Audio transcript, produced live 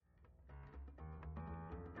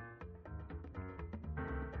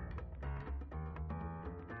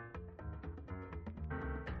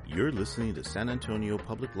You're listening to San Antonio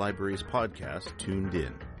Public Library's podcast, Tuned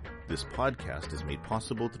In. This podcast is made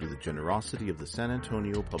possible through the generosity of the San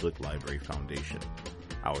Antonio Public Library Foundation.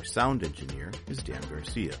 Our sound engineer is Dan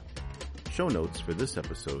Garcia. Show notes for this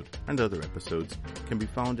episode and other episodes can be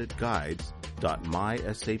found at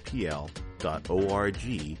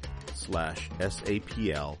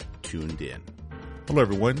guides.mysapl.org/SAPL tuned in. Hello,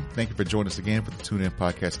 everyone. Thank you for joining us again for the Tune In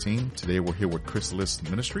podcast team. Today, we're here with Chrysalis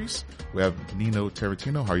Ministries. We have Nino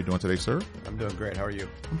Tarantino. How are you doing today, sir? I'm doing great. How are you?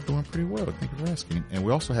 I'm doing pretty well. Thank you for asking. And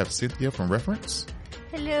we also have Cynthia from Reference.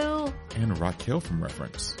 Hello. And Raquel from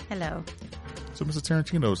Reference. Hello. So, Mr.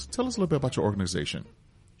 Tarantino, tell us a little bit about your organization.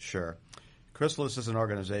 Sure. Chrysalis is an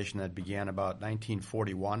organization that began about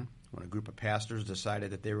 1941 when a group of pastors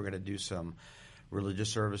decided that they were going to do some religious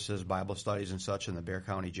services, Bible studies, and such in the Bexar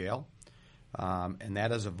County Jail. And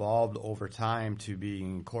that has evolved over time to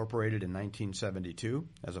being incorporated in 1972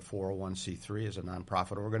 as a 401c3, as a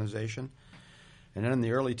nonprofit organization. And then in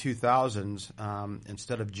the early 2000s,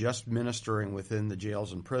 instead of just ministering within the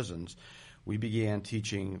jails and prisons, we began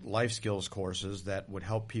teaching life skills courses that would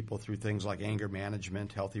help people through things like anger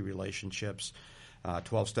management, healthy relationships,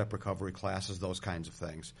 12-step recovery classes, those kinds of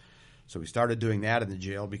things. So we started doing that in the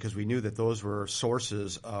jail because we knew that those were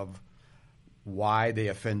sources of why they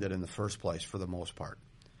offended in the first place for the most part.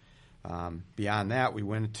 Beyond that, we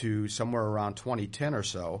went to somewhere around 2010 or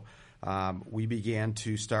so, we began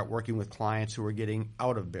to start working with clients who were getting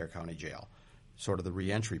out of Bexar County Jail, sort of the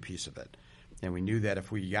reentry piece of it. And we knew that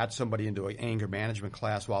if we got somebody into an anger management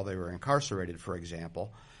class while they were incarcerated, for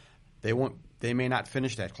example, they may not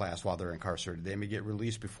finish that class while they're incarcerated. They may get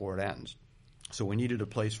released before it ends. So we needed a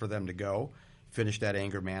place for them to go, finish that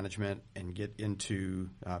anger management, and get into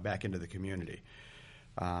back into the community.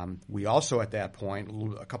 We also, at that point,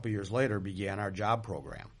 a couple years later, began our job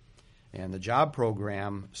program. And the job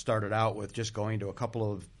program started out with just going to a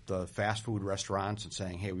couple of the fast food restaurants and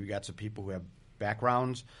saying, hey, we've got some people who have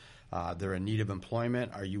backgrounds. They're in need of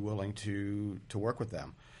employment. Are you willing to work with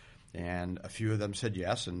them? And a few of them said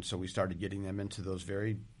yes, and so we started getting them into those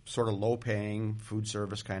very sort of low-paying food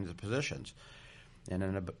service kinds of positions. And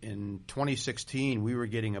in 2016, we were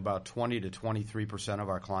getting about 20 to 23% of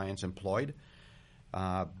our clients employed.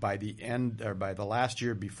 By the last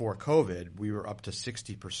year before COVID, we were up to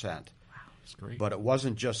 60%. Wow, that's great. But it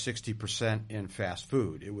wasn't just 60% in fast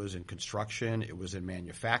food. It was in construction. It was in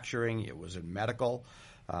manufacturing. It was in medical.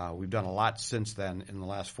 We've done a lot since then in the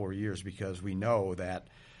last 4 years because we know that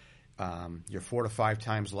you're 4 to 5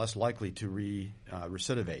 times less likely to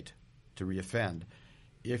recidivate, to reoffend,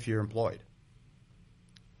 if you're employed.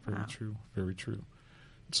 Very true. Very true.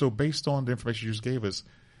 So based on the information you just gave us,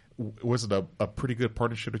 was it a pretty good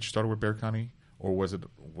partnership that you started with Bexar County, or was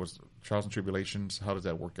trials and tribulations? How does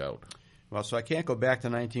that work out? Well, so I can't go back to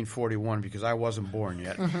 1941 because I wasn't born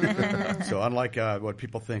yet. So unlike what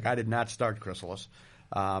people think, I did not start Chrysalis.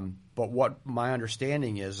 But what my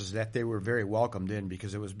understanding is that they were very welcomed in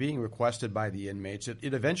because it was being requested by the inmates.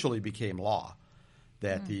 It eventually became law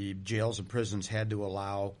that the jails and prisons had to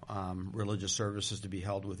allow religious services to be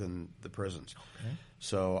held within the prisons. Okay.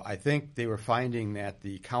 So I think they were finding that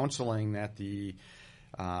the counseling that the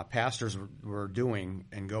pastors were doing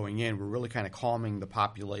and going in were really kind of calming the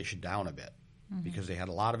population down a bit because they had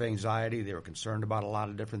a lot of anxiety. They were concerned about a lot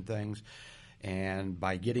of different things. And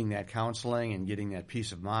by getting that counseling and getting that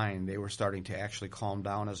peace of mind, they were starting to actually calm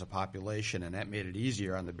down as a population, and that made it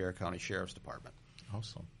easier on the Bexar County Sheriff's Department.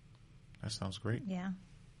 Awesome. That sounds great. Yeah.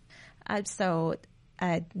 So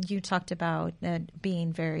you talked about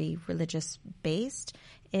being very religious-based.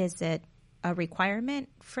 Is it a requirement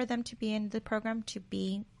for them to be in the program to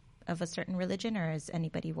be of a certain religion, or is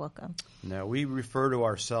anybody welcome? No, we refer to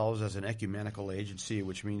ourselves as an ecumenical agency,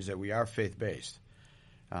 which means that we are faith-based.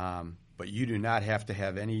 But you do not have to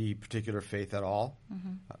have any particular faith at all.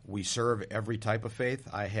 We serve every type of faith.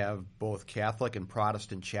 I have both Catholic and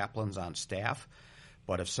Protestant chaplains on staff.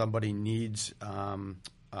 But if somebody needs a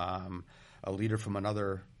leader from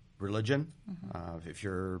another religion, if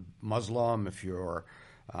you're Muslim, if you're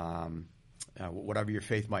whatever your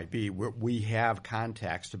faith might be, we have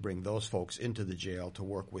contacts to bring those folks into the jail to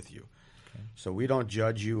work with you. Okay. So we don't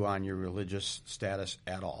judge you on your religious status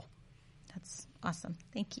at all. That's awesome.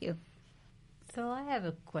 Thank you. So I have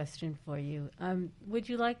a question for you. Would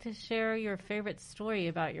you like to share your favorite story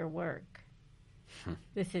about your work?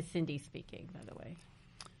 This is Cindy speaking, by the way.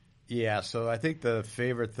 Yeah, so I think the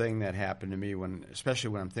favorite thing that happened to me,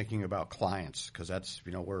 especially when I'm thinking about clients, because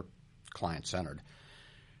we're client-centered.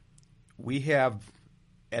 We have,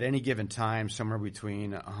 at any given time, somewhere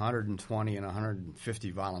between 120 and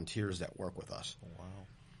 150 volunteers that work with us. Oh, wow.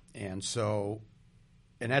 And so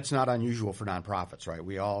and that's not unusual for nonprofits, right?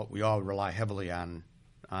 We all rely heavily on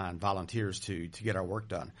volunteers to get our work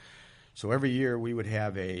done. So every year we would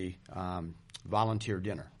have a volunteer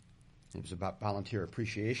dinner. It was about volunteer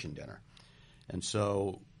appreciation dinner. And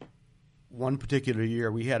so one particular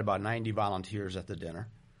year we had about 90 volunteers at the dinner.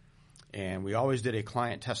 And we always did a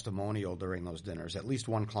client testimonial during those dinners, at least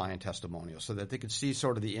one client testimonial, so that they could see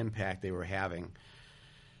sort of the impact they were having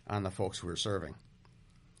on the folks who were serving.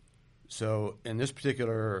 So in this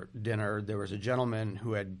particular dinner, there was a gentleman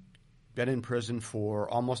who had been in prison for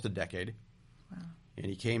almost a decade. Wow. And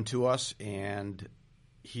he came to us, and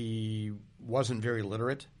he wasn't very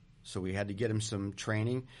literate, so we had to get him some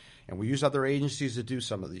training. And we use other agencies to do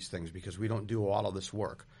some of these things because we don't do all of this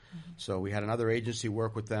work. Mm-hmm. So we had another agency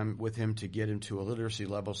work with him to get him to a literacy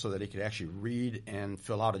level so that he could actually read and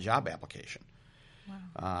fill out a job application.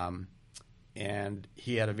 Wow. And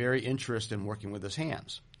he had a very interest in working with his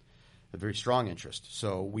hands, a very strong interest.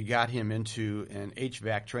 So we got him into an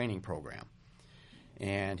HVAC training program.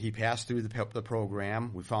 And he passed through the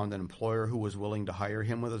program. We found an employer who was willing to hire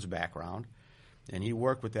him with his background. And he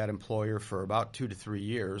worked with that employer for about 2 to 3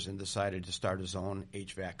 years and decided to start his own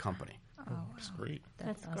HVAC company. Oh, wow. That's great.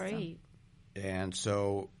 That's awesome. great. And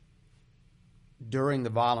so during the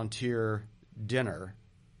volunteer dinner,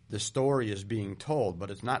 the story is being told, but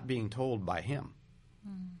it's not being told by him.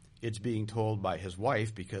 Mm. It's being told by his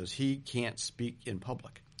wife because he can't speak in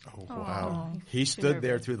public. Oh, wow. He stood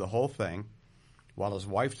there through the whole thing while his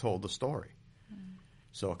wife told the story. Mm.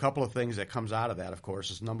 So a couple of things that comes out of that, of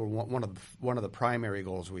course, is number one of the primary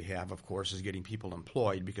goals we have, of course, is getting people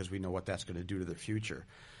employed because we know what that's going to do to their future.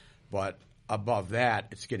 But above that,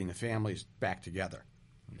 it's getting the families back together.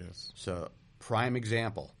 Yes. So prime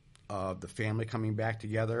example of the family coming back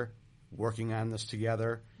together, working on this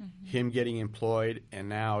together, him getting employed, and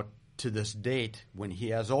now to this date, when he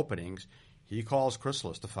has openings, he calls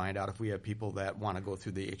Chrysalis to find out if we have people that want to go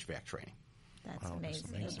through the HVAC training. That's Wow, that's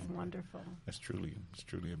amazing. amazing. That's wonderful. It's truly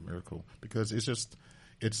a miracle because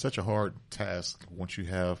it's such a hard task once you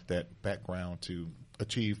have that background to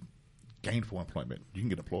achieve gainful employment. You can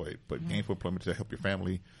get employed, but gainful employment to help your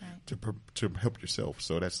family, Right. to help yourself.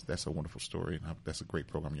 So that's a wonderful story, and that's a great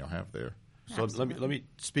program y'all have there. So let me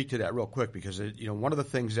speak to that real quick because one of the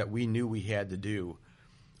things that we knew we had to do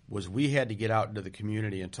was we had to get out into the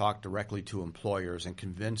community and talk directly to employers and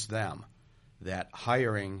convince them that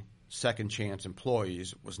hiring second chance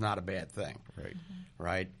employees was not a bad thing. Right.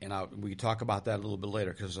 Right? And we can talk about that a little bit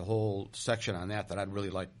later because there's a whole section on that I'd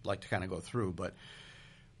really like to kind of go through. But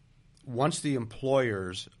once the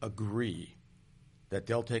employers agree that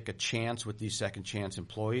they'll take a chance with these second chance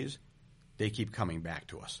employees, they keep coming back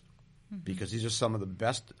to us because these are some of the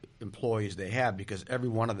best employees they have because every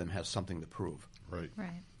one of them has something to prove. Right.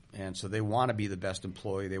 Right. And so they want to be the best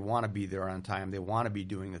employee. They want to be there on time. They want to be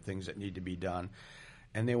doing the things that need to be done.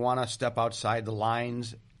 And they want to step outside the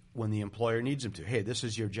lines when the employer needs them to. Hey, this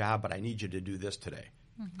is your job, but I need you to do this today.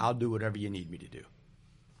 I'll do whatever you need me to do.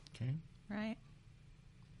 Okay. Right.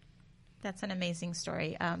 That's an amazing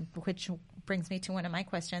story, which brings me to one of my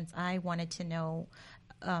questions. I wanted to know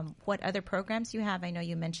what other programs you have. I know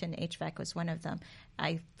you mentioned HVAC was one of them.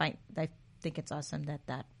 I think it's awesome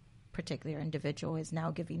that particular individual is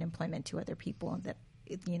now giving employment to other people that,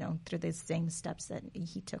 through the same steps that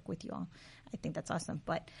he took with you all. I think that's awesome.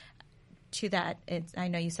 But to that, I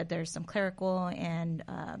know you said there's some clerical and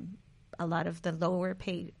a lot of the lower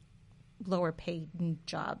paid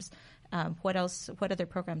jobs. What else? What other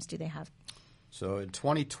programs do they have? So in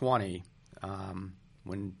 2020,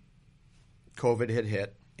 when COVID had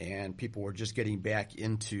hit and people were just getting back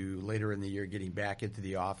later in the year, getting back into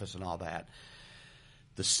the office and all that,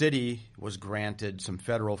 the city was granted some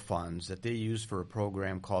federal funds that they used for a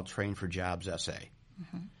program called Train for Jobs SA.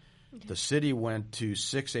 The city went to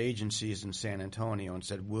 6 agencies in San Antonio and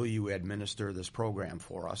said, will you administer this program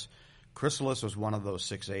for us? Chrysalis was one of those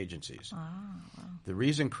 6 agencies. Oh, wow. The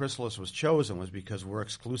reason Chrysalis was chosen was because we're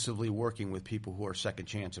exclusively working with people who are second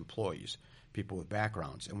chance employees, people with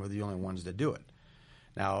backgrounds, and we're the only ones that do it.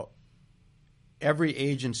 Now, every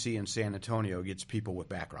agency in San Antonio gets people with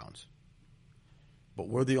backgrounds, but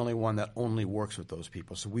we're the only one that only works with those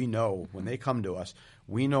people. So we know when they come to us,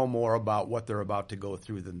 we know more about what they're about to go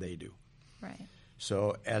through than they do. Right.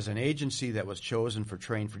 So as an agency that was chosen for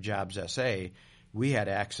Train for Jobs SA, we had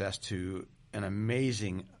access to an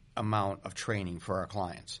amazing amount of training for our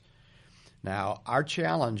clients. Now, our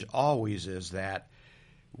challenge always is that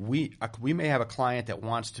we may have a client that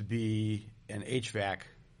wants to be an HVAC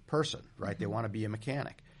person, right? They want to be a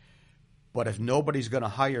mechanic. But if nobody's going to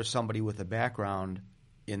hire somebody with a background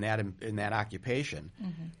in that occupation,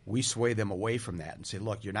 we sway them away from that and say,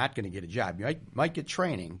 look, you're not going to get a job. You might get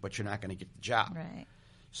training, but you're not going to get the job. Right.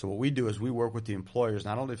 So what we do is we work with the employers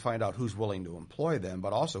not only to find out who's willing to employ them,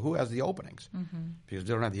 but also who has the openings. Because if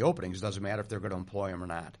they don't have the openings, it doesn't matter if they're going to employ them or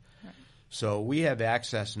not. Right. So we have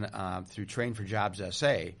access through Train for Jobs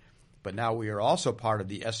SA, but now we are also part of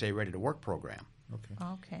the SA Ready to Work program. Okay.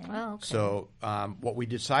 Oh, okay. So what we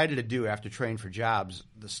decided to do after Train for Jobs,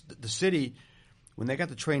 the city, when they got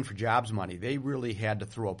the Train for Jobs money, they really had to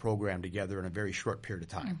throw a program together in a very short period of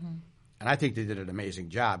time. And I think they did an amazing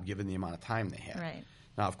job given the amount of time they had. Right.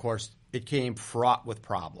 Now, of course, it came fraught with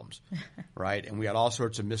problems, right? And we had all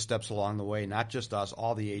sorts of missteps along the way, not just us,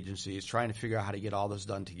 all the agencies, trying to figure out how to get all this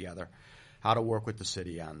done together, how to work with the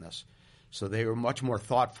city on this. So they were much more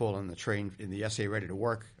thoughtful in the SA Ready to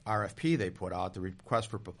Work RFP they put out, the request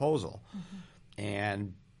for proposal.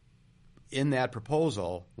 And in that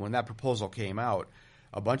proposal, when that proposal came out,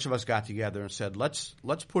 a bunch of us got together and said, let's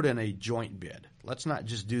put in a joint bid. Let's not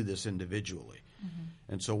just do this individually.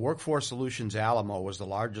 And so Workforce Solutions Alamo was the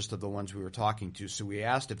largest of the ones we were talking to. So we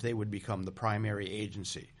asked if they would become the primary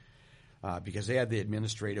agency because they had the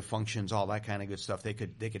administrative functions, all that kind of good stuff. They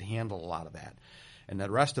could handle a lot of that. And the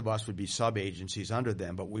rest of us would be sub-agencies under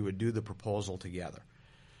them, but we would do the proposal together.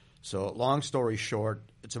 So long story short,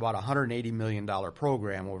 it's about a $180 million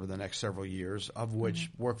program over the next several years, of which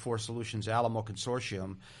Workforce Solutions Alamo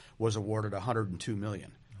Consortium was awarded $102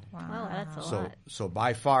 million. Wow, that's a lot. So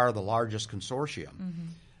by far the largest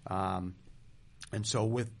consortium. And so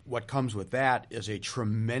with what comes with that is a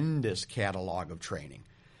tremendous catalog of training.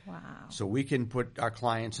 Wow. So we can put our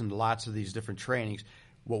clients into lots of these different trainings.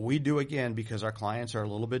 What we do, again, because our clients are a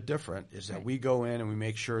little bit different, is that we go in and we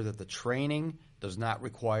make sure that the training does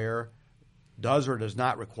or does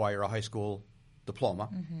not require a high school diploma,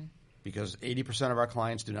 because 80% of our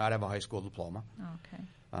clients do not have a high school diploma. Okay.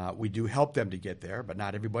 We do help them to get there, but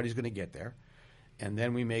not everybody's going to get there. And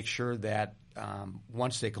then we make sure that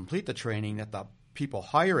once they complete the training, that the people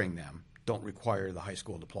hiring them don't require the high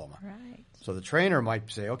school diploma. Right. So the trainer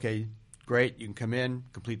might say, okay, great, you can come in,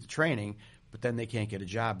 complete the training, but then they can't get a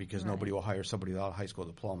job because nobody will hire somebody without a high school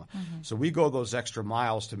diploma. So we go those extra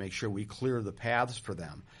miles to make sure we clear the paths for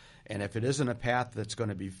them. And if it isn't a path that's going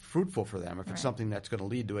to be fruitful for them, if it's something that's going to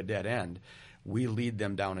lead to a dead end, we lead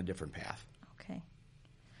them down a different path. Okay.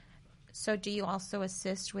 So do you also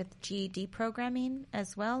assist with GED programming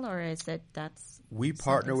as well, or is it that's We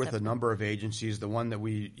partner with a number of agencies. The one that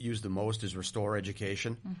we use the most is Restore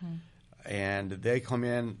Education. And they come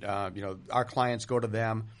in, our clients go to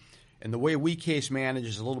them. And the way we case manage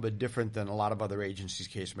is a little bit different than a lot of other agencies'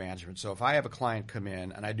 case management. So if I have a client come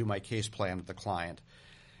in and I do my case plan with the client,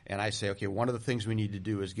 and I say, okay, one of the things we need to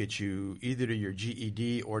do is get you either to your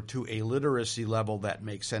GED or to a literacy level that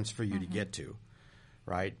makes sense for you to get to,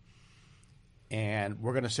 right? And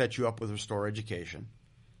we're going to set you up with Restore Education.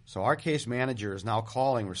 So our case manager is now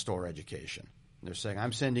calling Restore Education. They're saying,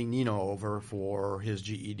 I'm sending Nino over for his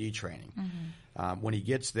GED training. When he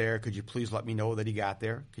gets there, could you please let me know that he got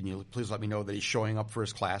there? Can you please let me know that he's showing up for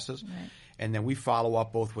his classes? Right. And then we follow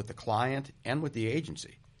up both with the client and with the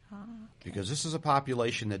agency. Because this is a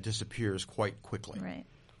population that disappears quite quickly. Right.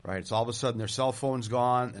 Right? It's all of a sudden their cell phone's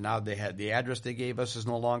gone, and now they had the address they gave us is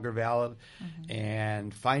no longer valid,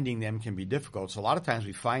 and finding them can be difficult. So a lot of times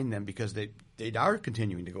we find them because they are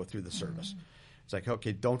continuing to go through the service. It's like,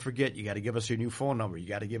 okay, don't forget, you got to give us your new phone number. You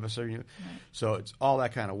got to give us your new. So it's all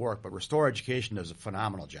that kind of work. But Restore Education does a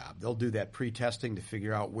phenomenal job. They'll do that pre-testing to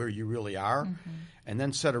figure out where you really are, and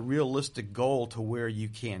then set a realistic goal to where you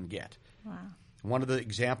can get. Wow. One of the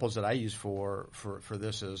examples that I use for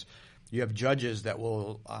this is you have judges that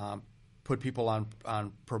will put people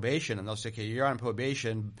on probation, and they'll say, okay, you're on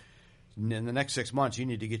probation. In the next 6 months, you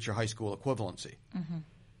need to get your high school equivalency.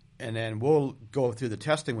 And then we'll go through the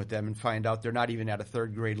testing with them and find out they're not even at a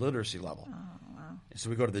third grade literacy level. Oh, wow.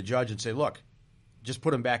 So we go to the judge and say, look, just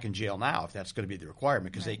put them back in jail now if that's going to be the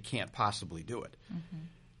requirement, because they can't possibly do it.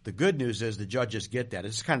 The good news is the judges get that.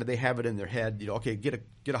 It's kind of, they have it in their head, okay, get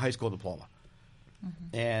a high school diploma.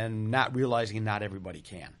 And not realizing not everybody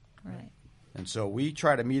can. Right. And so we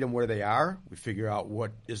try to meet them where they are. We figure out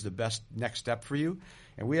what is the best next step for you.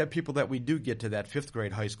 And we have people that we do get to that fifth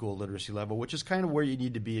grade high school literacy level, which is kind of where you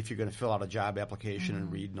need to be if you're going to fill out a job application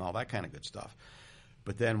and read and all that kind of good stuff.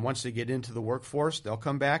 But then once they get into the workforce, they'll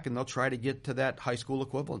come back and they'll try to get to that high school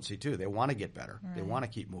equivalency too. They want to get better. Right. They want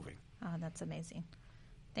to keep moving. Oh, that's amazing.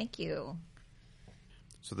 Thank you.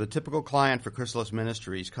 So the typical client for Chrysalis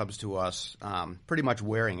Ministries comes to us pretty much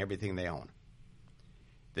wearing everything they own.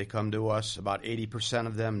 They come to us, about 80%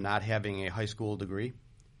 of them not having a high school degree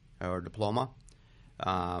or diploma.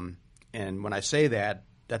 And when I say that,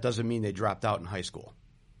 that doesn't mean they dropped out in high school.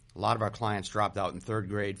 A lot of our clients dropped out in third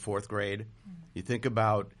grade, fourth grade. You think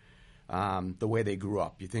about the way they grew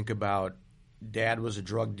up. You think about dad was a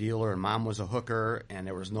drug dealer and mom was a hooker, and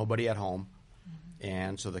there was nobody at home.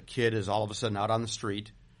 And so the kid is all of a sudden out on the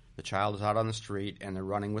street. The child is out on the street, and they're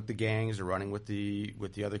running with the gangs. They're running with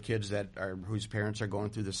the other kids whose parents are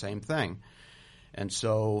going through the same thing. And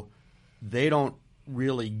so they don't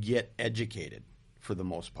really get educated for the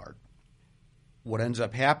most part. What ends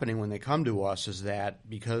up happening when they come to us is that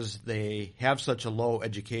because they have such a low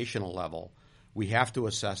educational level, we have to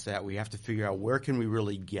assess that. We have to figure out where can we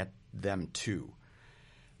really get them to.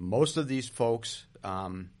 Most of these folks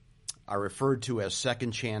are referred to as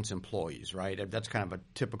second chance employees, right? That's kind of a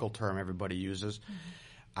typical term everybody uses. Mm-hmm.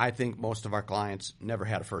 I think most of our clients never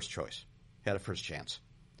had a first choice, had a first chance.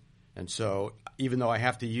 And so even though I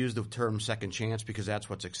have to use the term second chance because that's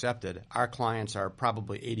what's accepted, our clients are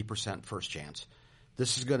probably 80% first chance.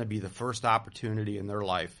 This is going to be the first opportunity in their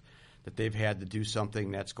life that they've had to do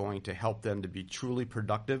something that's going to help them to be truly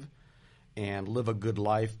productive and live a good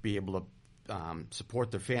life, be able to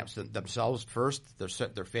support themselves first, their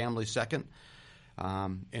family second,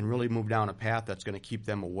 and really move down a path that's going to keep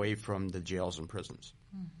them away from the jails and prisons.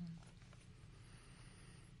 Mm-hmm.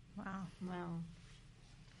 Wow.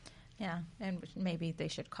 Yeah, and maybe they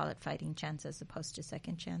should call it fighting chance as opposed to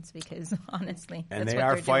second chance because honestly, and that's they what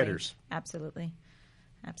are they're fighters. Doing.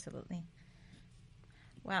 Absolutely.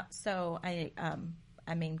 Wow. So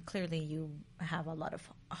I mean, clearly you have a lot of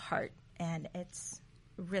heart, and it's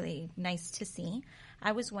really nice to see.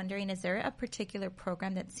 I was wondering, is there a particular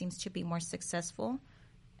program that seems to be more successful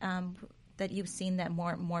that you've seen that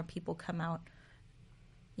more people come out,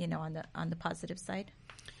 on the positive side?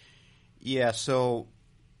 Yeah. So,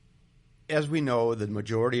 as we know, the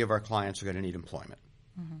majority of our clients are going to need employment.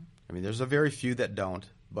 Mm-hmm. I mean, there's a very few that don't,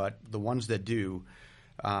 but the ones that do,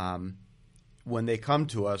 when they come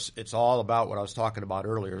to us, it's all about what I was talking about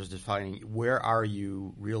earlier, is defining where are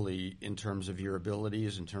you really in terms of your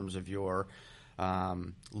abilities, in terms of your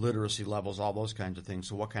literacy levels, all those kinds of things.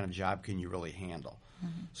 So what kind of job can you really handle?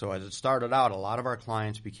 Mm-hmm. So as it started out, a lot of our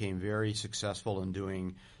clients became very successful in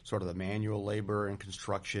doing sort of the manual labor and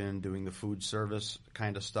construction, doing the food service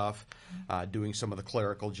kind of stuff, doing some of the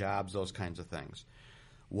clerical jobs, those kinds of things.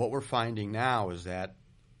 What we're finding now is that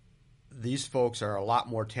these folks are a lot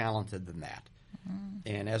more talented than that. Mm-hmm.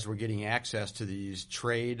 And as we're getting access to these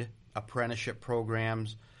trade apprenticeship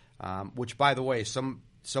programs, which, by the way, some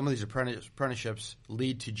of these apprenticeships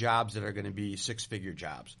lead to jobs that are going to be six-figure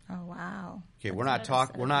jobs. Oh, wow! Okay, we're not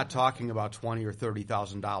talking about $20,000 or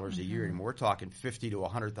 $30,000 a year anymore. We're talking $50,000 to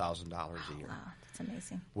 $100,000 a year. Wow, that's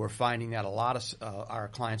amazing. We're finding that a lot of our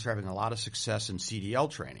clients are having a lot of success in CDL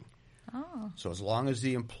training. Oh. So as long as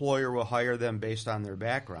the employer will hire them based on their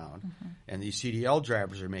background, and these CDL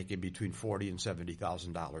drivers are making between $40,000 and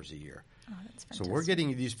 $70,000 a year. Oh, that's fantastic. So we're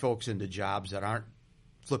getting these folks into jobs that aren't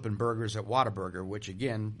flipping burgers at Whataburger, which,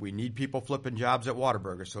 again, we need people flipping jobs at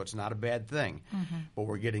Whataburger, so it's not a bad thing. Mm-hmm. But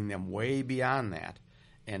we're getting them way beyond that.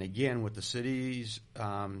 And, again, with the city's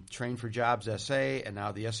Train for Jobs SA and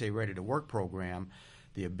now the SA Ready to Work program,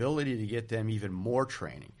 the ability to get them even more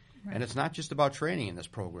training. Right. And it's not just about training in this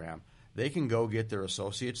program. They can go get their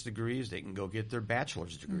associate's degrees. They can go get their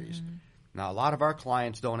bachelor's degrees. Mm-hmm. Now, a lot of our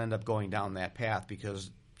clients don't end up going down that path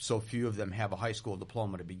because so few of them have a high school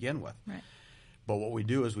diploma to begin with. Right. But what we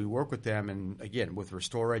do is we work with them, and, again, with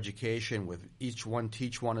Restore Education, with Each One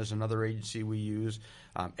Teach One is another agency we use.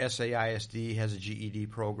 SAISD has a GED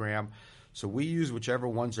program. So we use whichever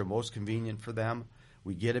ones are most convenient for them.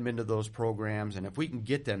 We get them into those programs, and if we can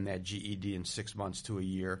get them that GED in 6 months to a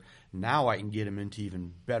year, now I can get them into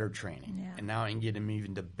even better training, and now I can get them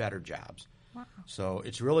even to better jobs. Wow. So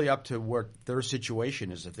it's really up to what their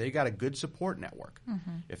situation is. If they've got a good support network,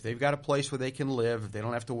 if they've got a place where they can live, if they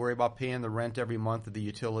don't have to worry about paying the rent every month or the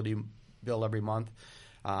utility bill every month,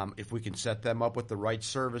 if we can set them up with the right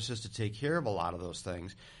services to take care of a lot of those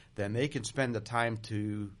things, then they can spend the time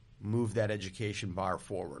to move that education bar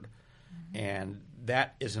forward. And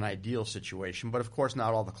that is an ideal situation. But, of course,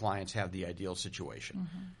 not all the clients have the ideal situation.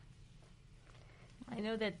 I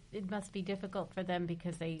know that it must be difficult for them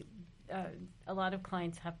because a lot of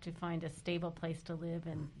clients have to find a stable place to live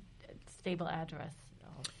and a stable address.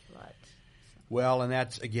 Well, and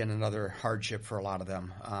that's, again, another hardship for a lot of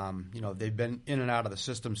them. They've been in and out of the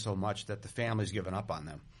system so much that the family's given up on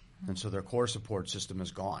them. And so their core support system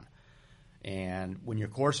is gone. And when your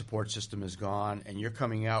core support system is gone and you're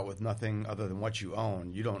coming out with nothing other than what you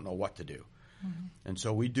own, you don't know what to do. And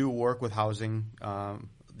so we do work with housing,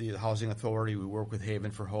 the Housing Authority. We work with Haven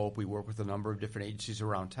for Hope. We work with a number of different agencies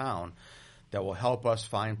around town that will help us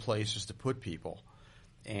find places to put people.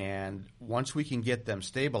 And once we can get them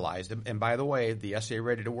stabilized, and by the way, the SA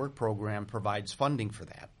Ready to Work program provides funding for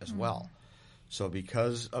that as well. So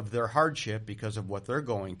because of their hardship, because of what they're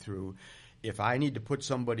going through, if I need to put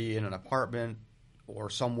somebody in an apartment or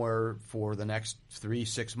somewhere for the next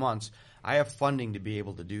 3-6 months, I have funding to be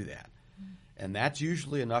able to do that. And that's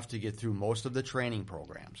usually enough to get through most of the training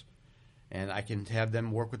programs. And I can have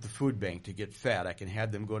them work with the food bank to get fed. I can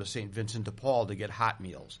have them go to St. Vincent de Paul to get hot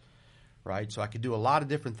meals, right? So I could do a lot of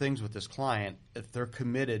different things with this client if they're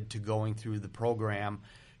committed to going through the program,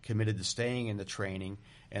 committed to staying in the training.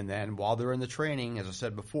 And then while they're in the training, as I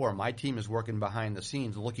said before, my team is working behind the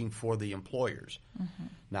scenes looking for the employers.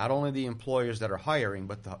 Not only the employers that are hiring,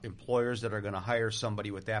 but the employers that are going to hire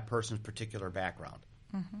somebody with that person's particular background.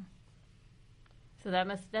 So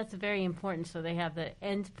that's very important. So they have the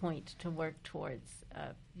end point to work towards.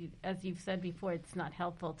 As you've said before, it's not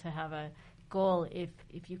helpful to have a goal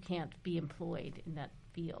if you can't be employed in that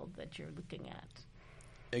field that you're looking at.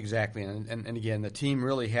 Exactly. And again, the team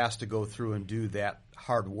really has to go through and do that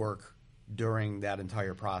hard work during that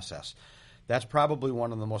entire process. That's probably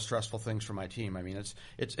one of the most stressful things for my team. I mean,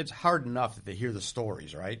 it's hard enough that they hear the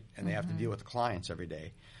stories, right? And they have to deal with the clients every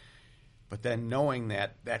day. But then knowing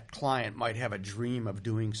that that client might have a dream of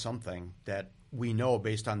doing something that we know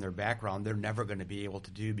based on their background they're never going to be able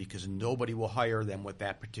to do because nobody will hire them with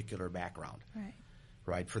that particular background.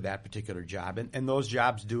 Right, for that particular job. And those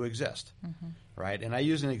jobs do exist, right? And I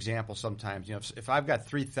use an example sometimes. You know, if I've got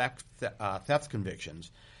 3 theft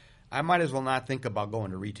convictions, I might as well not think about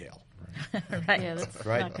going to retail. Right. Yeah, that's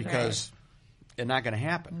right? Because it's not going to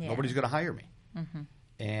happen. Yeah. Nobody's going to hire me.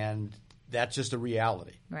 And that's just a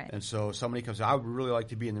reality. Right. And so somebody comes, I would really like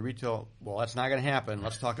to be in the retail. Well, that's not going to happen.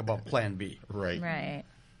 Let's talk about plan B. Right.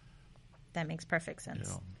 That makes perfect sense.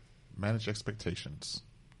 Yeah. Manage expectations.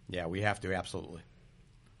 Yeah, we have to, absolutely.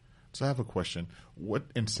 So I have a question. What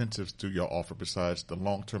incentives do y'all offer besides the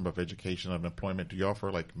long term of education and employment? Do you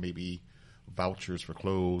offer like maybe vouchers for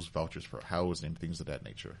clothes, vouchers for housing, things of that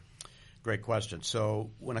nature? Great question.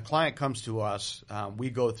 So when a client comes to us,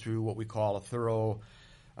 we go through what we call a thorough.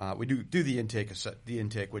 We do the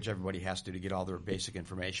intake, which everybody has to get all their basic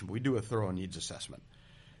information. But we do a thorough needs assessment,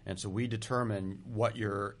 and so we determine what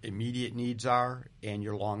your immediate needs are and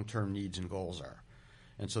your long-term needs and goals are.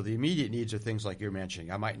 And so the immediate needs are things like you're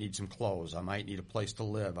mentioning. I might need some clothes. I might need a place to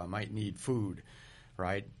live. I might need food,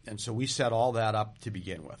 right? And so we set all that up to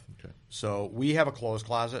begin with. Okay. So we have a clothes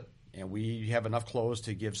closet, and we have enough clothes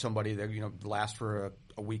to give somebody that last for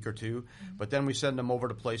a week or two. But then we send them over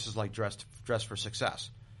to places like Dress for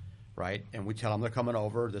Success, right? And we tell them they're coming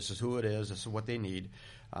over. This is who it is. This is what they need.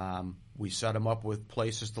 We set them up with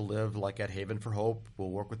places to live, like at Haven for Hope.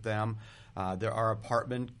 We'll work with them. There are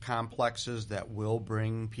apartment complexes that will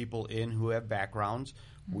bring people in who have backgrounds.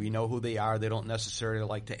 We know who they are. They don't necessarily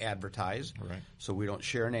like to advertise, so we don't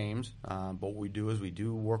share names. But what we do is we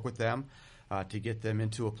do work with them to get them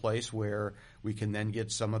into a place where we can then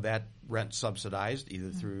get some of that rent subsidized,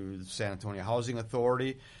 either through the San Antonio Housing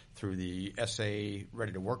Authority, through the SA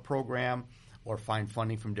Ready to Work program, or find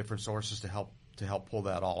funding from different sources to help pull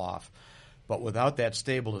that all off. But without that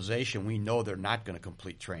stabilization, we know they're not going to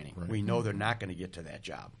complete training. Right. We know they're not going to get to that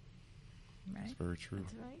job. That's very true.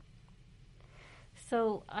 That's right.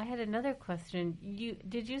 So I had another question.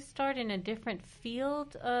 Did you start in a different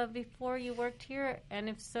field before you worked here? And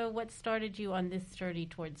if so, what started you on this journey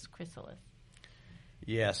towards Chrysalis?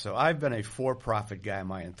 Yeah, so I've been a for-profit guy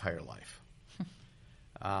my entire life.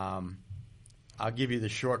 I'll give you the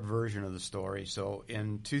short version of the story. So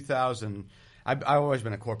in 2000, I've always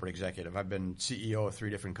been a corporate executive. I've been CEO of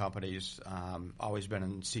 3 different companies, always been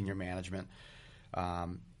in senior management,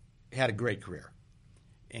 had a great career.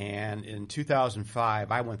 And in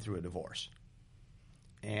 2005, I went through a divorce.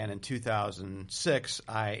 And in 2006,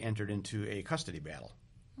 I entered into a custody battle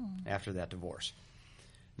after that divorce.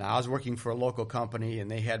 Now, I was working for a local company, and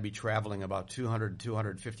they had me traveling about 200,000 to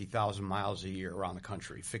 250,000 miles a year around the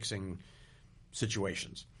country fixing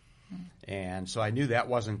situations. And so I knew that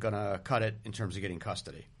wasn't going to cut it in terms of getting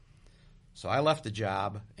custody. So I left the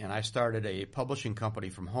job, and I started a publishing company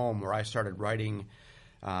from home where I started writing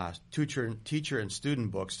teacher and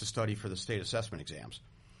student books to study for the state assessment exams.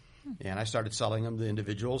 And I started selling them to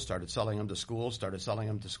individuals, started selling them to schools, started selling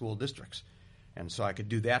them to school districts. And so I could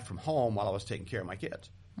do that from home while I was taking care of my kids.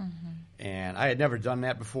 And I had never done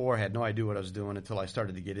that before. I had no idea what I was doing until I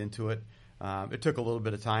started to get into it. It took a little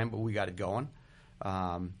bit of time, but we got it going.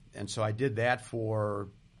 And so I did that for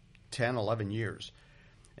 10, 11 years.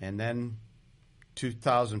 And then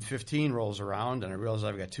 2015 rolls around, and I realize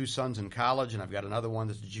I've got 2 sons in college, and I've got another one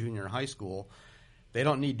that's a junior in high school. They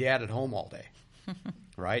don't need dad at home all day,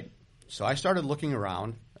 right? So I started looking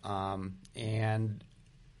around, and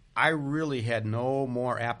I really had no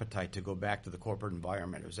more appetite to go back to the corporate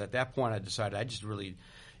environment. It was at that point I decided I just really,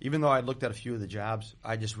 even though I looked at a few of the jobs,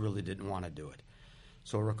 I just really didn't want to do it.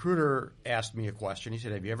 So a recruiter asked me a question. He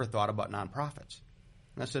said, have you ever thought about nonprofits?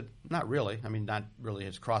 And I said, not really. I mean, not really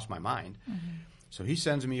has crossed my mind. So he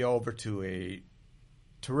sends me over to a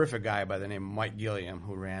terrific guy by the name of Mike Gilliam,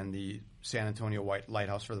 who ran the San Antonio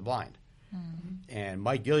Lighthouse for the Blind. And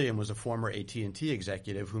Mike Gilliam was a former AT&T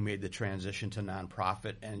executive who made the transition to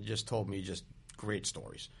nonprofit and just told me just great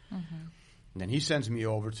stories. And then he sends me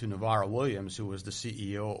over to Navarro Williams, who was the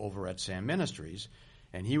CEO over at Sam Ministries,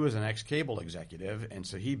 and he was an ex-cable executive, and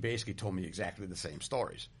so he basically told me exactly the same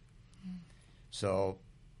stories. So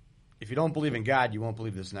if you don't believe in God, you won't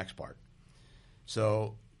believe this next part.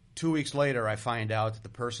 So 2 weeks later, I find out that the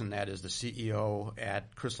person that is the CEO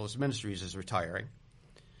at Chrysalis Ministries is retiring.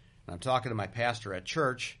 And I'm talking to my pastor at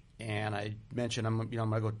church, and I mentioned I'm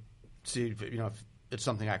going to go see if it's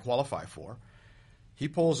something I qualify for. He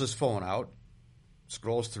pulls his phone out,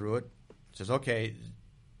 scrolls through it, says, "Okay,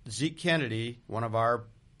 Zeke Kennedy, one of our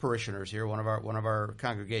parishioners here, one of our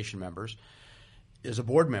congregation members, is a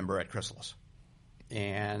board member at Chrysalis,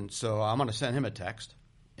 and so I'm going to send him a text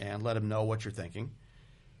and let him know what you're thinking."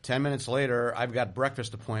 10 minutes later, I've got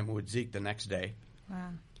breakfast appointment with Zeke the next day.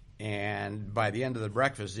 Wow. And by the end of the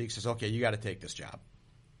breakfast, Zeke says, "Okay, you got to take this job."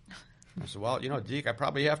 I said, "Well, Zeke, I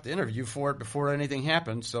probably have to interview for it before anything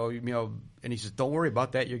happens. So, and he says, "Don't worry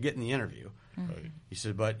about that. You're getting the interview." Right. He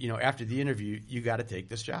said, "But, after the interview, you got to take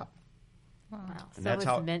this job." Wow. And So that's it's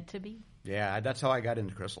how- meant to be? Yeah, that's how I got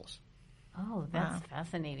into Chrysalis. Oh, that's Wow.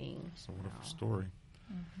 fascinating. It's a wonderful story.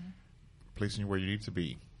 Placing you where you need to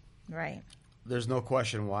be. Right. There's no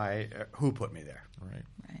question who put me there. Right.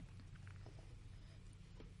 Right.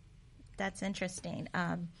 That's interesting.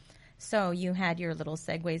 So you had your little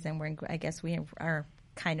segues, and I guess we are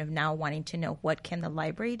kind of now wanting to know what can the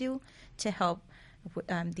library do to help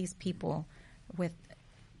these people with,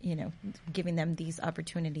 giving them these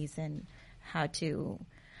opportunities and how to.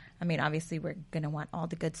 I mean, obviously, we're going to want all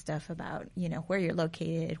the good stuff about, where you're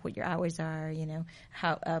located, what your hours are,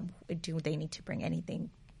 how do they need to bring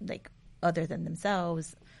anything like other than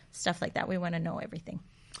themselves, stuff like that. We want to know everything.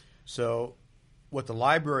 So what the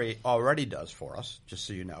library already does for us, just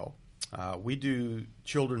so you know, we do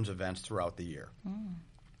children's events throughout the year.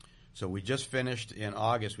 So we just finished in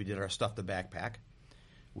August, we did our Stuff the Backpack,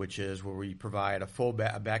 which is where we provide a full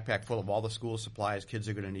backpack full of all the school supplies kids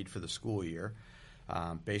are going to need for the school year,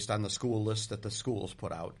 based on the school list that the schools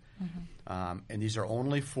put out. And these are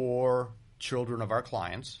only for children of our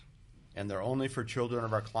clients, and they're only for children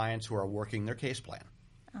of our clients who are working their case plan.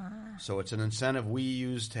 So it's an incentive we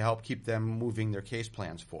use to help keep them moving their case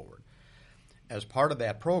plans forward. As part of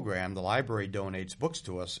that program, the library donates books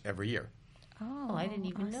to us every year. Oh, I didn't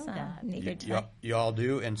even know that. Neither did I. You all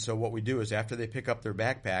do, and so what we do is after they pick up their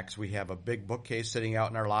backpacks, we have a big bookcase sitting out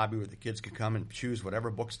in our lobby where the kids can come and choose whatever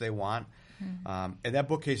books they want. And that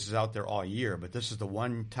bookcase is out there all year, but this is the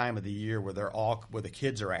one time of the year where the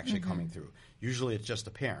kids are actually coming through. Usually it's just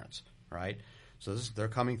the parents, right? So they're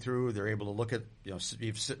coming through. They're able to look at, you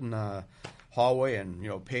sit in the hallway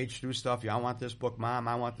and, page through stuff. I want this book, Mom.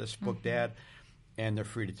 I want this book, Dad. And they're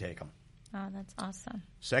free to take them. Oh, that's awesome.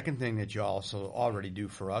 Second thing that you also already do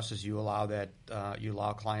for us is you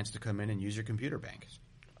allow clients to come in and use your computer banks.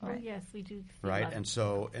 Oh, Right. yes, we do. see Right, lots.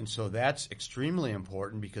 and so that's extremely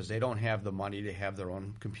important because they don't have the money to have their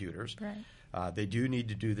own computers. Right. They do need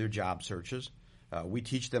to do their job searches. We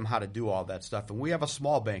teach them how to do all that stuff, and we have a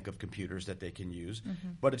small bank of computers that they can use,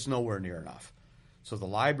 but it's nowhere near enough. So the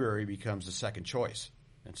library becomes the second choice.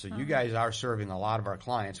 And so you guys are serving a lot of our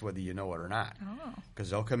clients, whether you know it or not,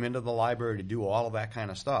 because they'll come into the library to do all of that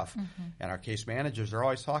kind of stuff. And our case managers are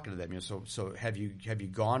always talking to them. So have you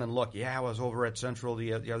gone and looked? Yeah, I was over at Central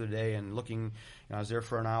the other day and looking. I was there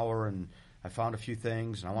for an hour and I found a few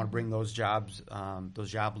things, and I want to bring those job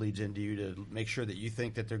leads into you to make sure that you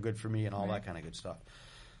think that they're good for me and all that kind of good stuff.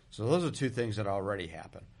 So those are two things that already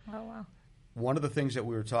happen. Oh, wow. One of the things that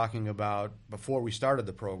we were talking about before we started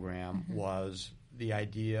the program was the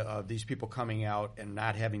idea of these people coming out and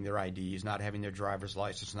not having their IDs, not having their driver's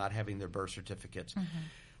license, not having their birth certificates.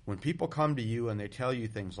 When people come to you and they tell you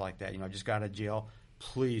things like that, I just got out of jail,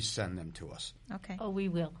 please send them to us. Okay. Oh, we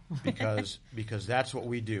will. because that's what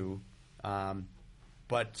we do.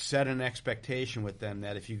 But set an expectation with them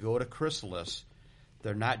that if you go to Chrysalis,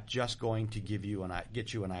 they're not just going to get you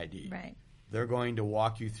an ID. Right. They're going to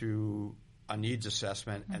walk you through a needs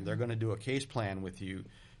assessment, and they're going to do a case plan with you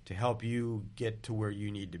to help you get to where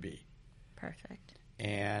you need to be. Perfect.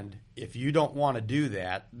 And if you don't want to do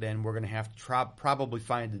that, then we're going to have to probably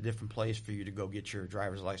find a different place for you to go get your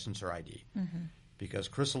driver's license or ID. Because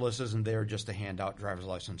Chrysalis isn't there just to hand out driver's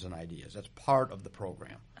license and IDs. That's part of the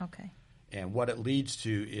program. Okay. And what it leads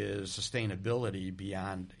to is sustainability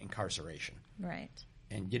beyond incarceration. Right.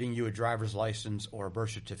 And getting you a driver's license or a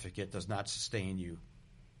birth certificate does not sustain you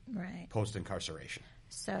Right. post-incarceration.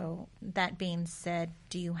 So that being said,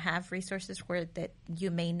 do you have resources where that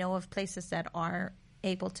you may know of places that are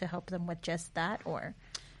able to help them with just that, or?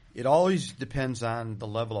 It always depends on the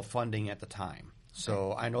level of funding at the time.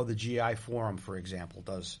 So I know the GI Forum, for example,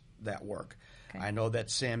 does that work. Okay. I know that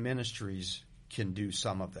SAM Ministries can do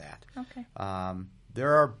some of that. Okay.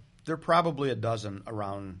 There are probably a dozen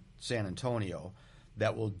around San Antonio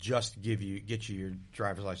that will just get you your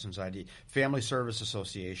driver's license ID. Family Service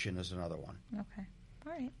Association is another one. Okay.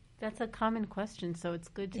 All right. That's a common question, so it's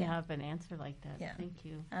good to Yeah. have an answer like that. Yeah. Thank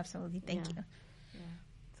you. Absolutely. Thank Yeah. you. Yeah.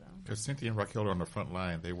 So. Because Cynthia and Raquel are on the front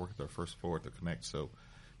line. They work at the first floor at the Connect, so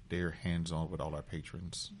they're hands-on with all our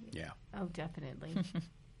patrons. Yeah. Oh, definitely.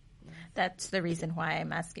 That's the reason why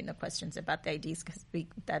I'm asking the questions about the IDs, because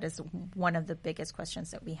that is one of the biggest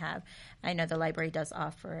questions that we have. I know the library does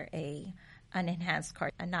offer an enhanced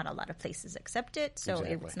card, and not a lot of places accept it, so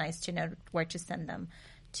Exactly. it's nice to know where to send them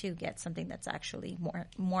to get something that's actually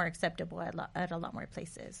more acceptable at a lot more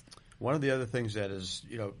places. One of the other things that is,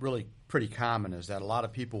 really pretty common is that a lot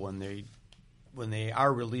of people, when they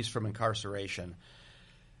are released from incarceration,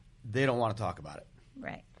 they don't want to talk about it.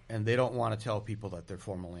 Right. And they don't want to tell people that they're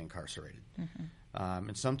formerly incarcerated.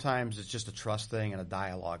 And sometimes it's just a trust thing and a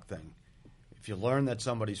dialogue thing. If you learn that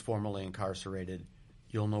somebody's formerly incarcerated,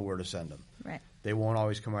 you'll know where to send them. Right. They won't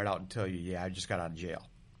always come right out and tell you, yeah, I just got out of jail.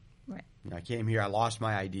 Right. I came here, I lost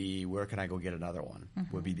my ID, where can I go get another one,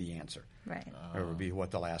 would be the answer. Right. Or would be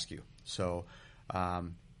what they'll ask you. So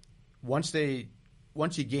once you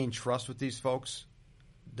gain trust with these folks,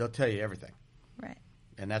 they'll tell you everything. Right.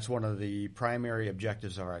 And that's one of the primary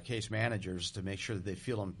objectives of our case managers, to make sure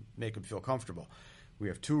that make them feel comfortable. We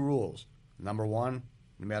have 2 rules. Number 1,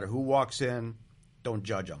 no matter who walks in, don't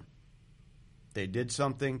judge them. They did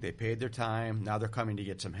something, they paid their time, now they're coming to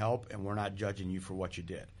get some help, and we're not judging you for what you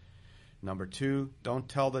did. Number 2, don't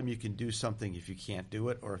tell them you can do something if you can't do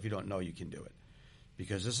it, or if you don't know you can do it.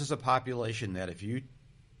 Because this is a population that if you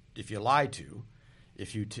lie to,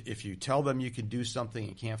 if you tell them you can do something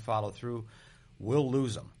and can't follow through, we'll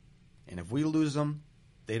lose them. And if we lose them,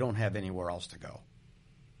 they don't have anywhere else to go.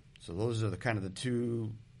 So those are the kind of the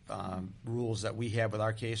 2 rules that we have with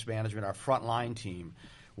our case management, our frontline team,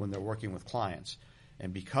 when they're working with clients.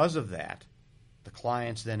 And because of that, the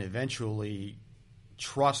clients then eventually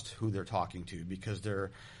trust who they're talking to, because they're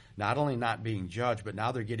not only not being judged, but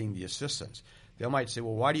now they're getting the assistance. They might say,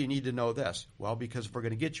 well, why do you need to know this? Well, because if we're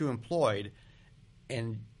going to get you employed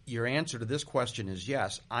and your answer to this question is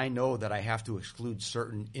yes, I know that I have to exclude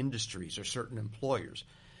certain industries or certain employers.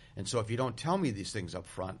 And so if you don't tell me these things up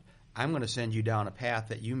front, I'm going to send you down a path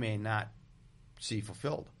that you may not see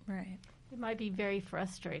fulfilled. Right. It might be very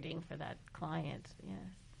frustrating for that client. Yes.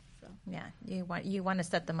 So. Yeah. You want to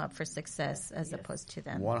set them up for success as Yes. opposed to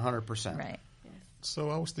them. 100%. Right. Yes. So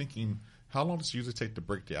I was thinking, how long does it usually take to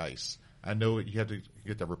break the ice? I know you have to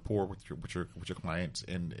get that rapport with your clients,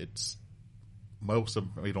 and it's most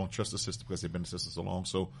of them, they don't trust the system because they've been in the system so long.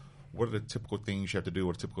 So what are the typical things you have to do,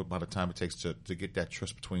 or the typical amount of time it takes to get that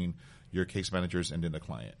trust between your case managers and then the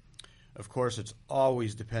client? Of course, it's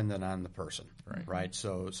always dependent on the person, right?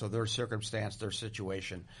 So their circumstance, their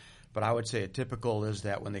situation. But I would say a typical is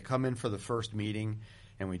that when they come in for the first meeting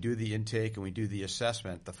and we do the intake and we do the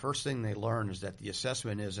assessment, the first thing they learn is that the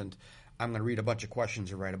assessment isn't, I'm going to read a bunch of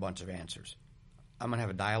questions and write a bunch of answers. I'm going to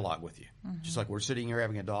have a dialogue with you, just like we're sitting here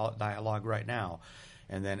having a dialogue right now.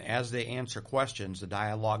 And then as they answer questions, the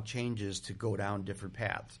dialogue changes to go down different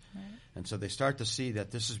paths. Right. And so they start to see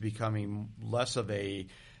that this is becoming less of a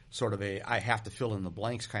sort of I have to fill in the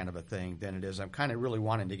blanks kind of a thing than it is I'm kind of really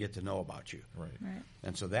wanting to get to know about you. Right.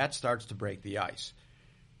 And so that starts to break the ice.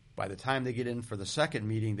 By the time they get in for the second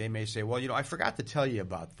meeting, they may say, well, I forgot to tell you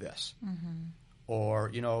about this. Mm-hmm.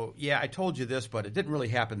 Or, yeah, I told you this, but it didn't really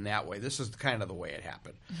happen that way. This is kind of the way it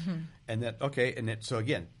happened. Mm-hmm. And then, okay, so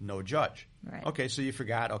again, no judge. Right. Okay, so you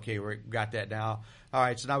forgot. Okay, we got that now. All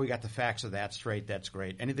right, so now we got the facts of that straight. That's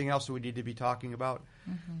great. Anything else that we need to be talking about?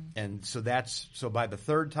 Mm-hmm. And so by the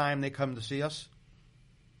third time they come to see us,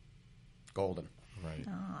 golden. Right.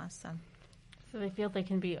 Oh, awesome. So they feel they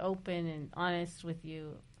can be open and honest with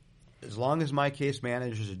you. As long as my case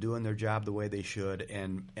managers are doing their job the way they should,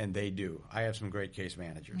 and they do. I have some great case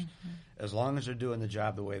managers. Mm-hmm. As long as they're doing the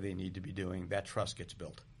job the way they need to be doing, that trust gets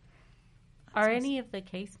built. Are any of the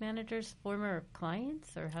case managers former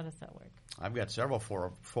clients, or how does that work? I've got several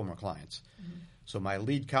former clients. Mm-hmm. So my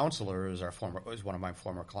lead counselor is one of my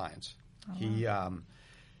former clients. Oh,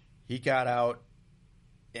 he got out,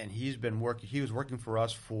 and he was working for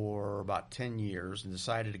us for about 10 years, and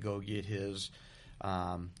decided to go get his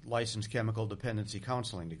licensed chemical dependency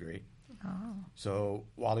counseling degree. Oh. So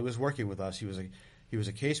while he was working with us, he was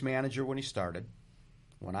a case manager when he started.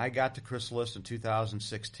 When I got to Chrysalis in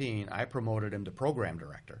 2016, I promoted him to program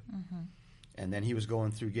director. Mm-hmm. And then he was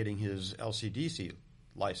going through getting his LCDC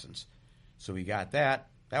license. So he got that.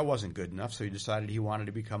 That wasn't good enough, so he decided he wanted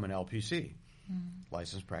to become an LPC,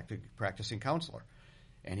 licensed practicing counselor.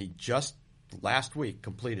 And he just last week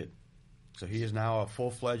completed. So he is now a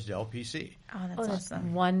full-fledged LPC. Oh, that's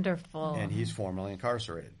awesome. Wonderful. And he's formerly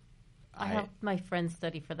incarcerated. I helped my friends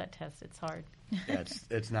study for that test. It's hard.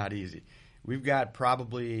 It's not easy. We've got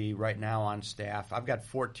probably right now on staff, I've got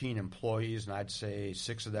 14 employees, and I'd say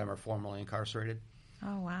 6 of them are formerly incarcerated.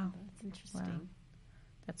 Oh, wow. That's interesting. Wow.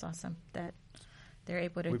 That's awesome that they're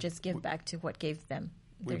able to just give back to what gave them.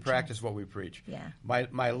 We practice what we preach. Yeah.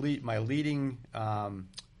 My leading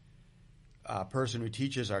person who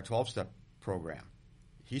teaches our 12-step program,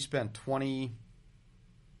 he spent 14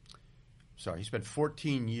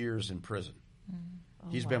 years in prison. Oh,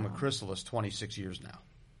 He's been with Chrysalis 26 years now.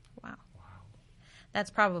 Wow. That's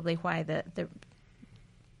probably why the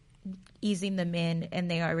easing them in, and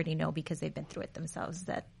they already know because they've been through it themselves.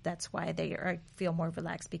 That's why they feel more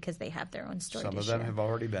relaxed because they have their own story. Some of them have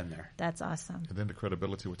already been there. That's awesome. And then the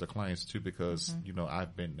credibility with the clients too, because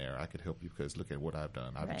I've been there. I could help you because look at what I've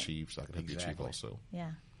done. I've achieved, so I can help you achieve also.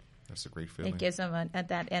 Yeah, that's a great feeling. It gives them at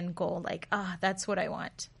that end goal, like that's what I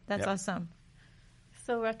want. That's awesome.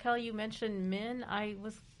 So Raquel, you mentioned men. I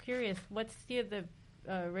was curious, what's the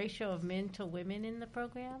ratio of men to women in the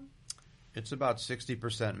program? It's about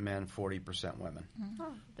 60% men, 40% women.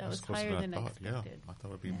 Oh, that was higher than expected. Yeah, I thought it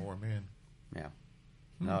would be more men. Yeah.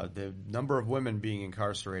 No, the number of women being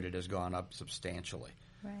incarcerated has gone up substantially.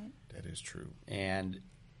 Right. That is true. And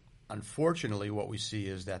unfortunately, what we see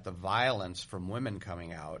is that the violence from women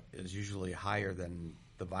coming out is usually higher than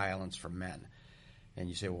the violence from men. And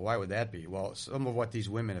you say, well, why would that be? Well, some of what these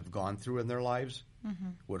women have gone through in their lives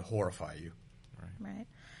would horrify you. Right.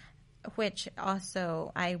 Which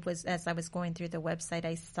also, as I was going through the website,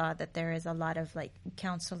 I saw that there is a lot of like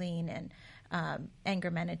counseling and anger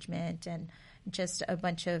management and just a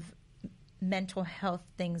bunch of mental health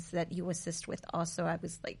things that you assist with. Also, I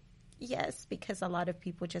was like, yes, because a lot of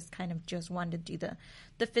people just kind of just want to do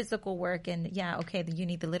the physical work and you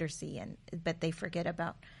need the literacy, but they forget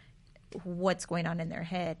about what's going on in their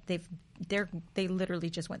head. They literally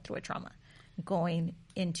just went through a trauma, going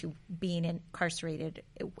into being incarcerated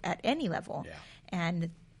at any level. Yeah. And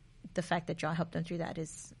the fact that y'all helped them through that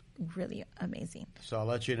is really amazing. So I'll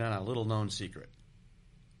let you in on a little known secret.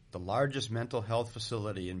 The largest mental health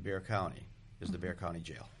facility in Bexar County is the Bexar County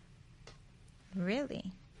Jail.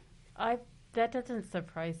 Really? That doesn't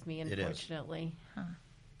surprise me, unfortunately. It is.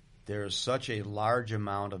 There's such a large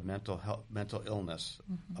amount of mental illness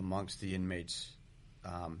amongst the inmates,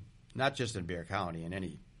 not just in Bexar County, in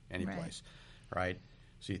any place, right?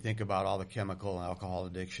 So you think about all the chemical and alcohol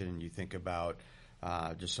addiction. You think about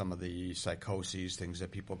just some of the psychoses, things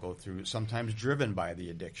that people go through, sometimes driven by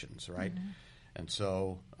the addictions, right? And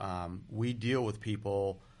so we deal with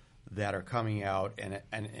people that are coming out,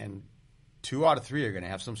 and 2 out of 3 are going to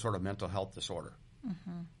have some sort of mental health disorder,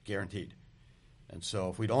 guaranteed. And so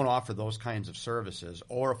if we don't offer those kinds of services,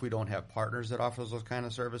 or if we don't have partners that offer those kind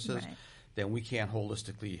of services, then we can't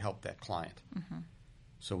holistically help that client.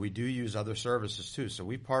 So we do use other services too. So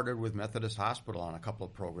we partnered with Methodist Hospital on a couple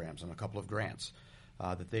of programs and a couple of grants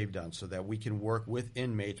that they've done so that we can work with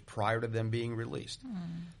inmates prior to them being released.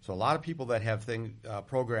 So a lot of people that have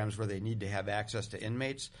programs where they need to have access to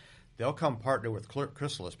inmates, they'll come partner with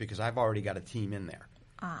Chrysalis because I've already got a team in there.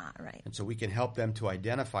 Right. And so we can help them to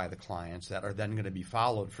identify the clients that are then going to be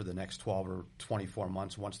followed for the next 12 or 24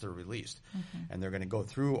 months once they're released. And they're going to go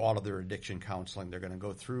through all of their addiction counseling. They're going to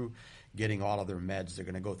go through getting all of their meds. They're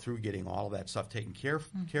going to go through getting all of that stuff taken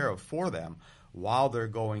care of for them while they're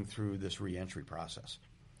going through this reentry process.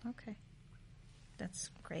 Okay.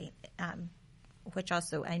 That's great. Which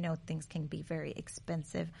also, I know things can be very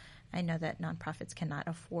expensive. I know that nonprofits cannot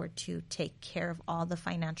afford to take care of all the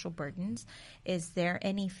financial burdens. Is there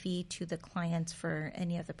any fee to the clients for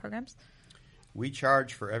any of the programs? We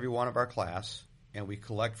charge for every one of our class, and we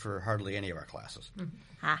collect for hardly any of our classes.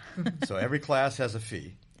 So every class has a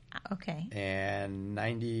fee. Okay. And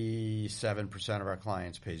 97% of our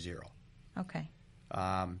clients pay 0. Okay.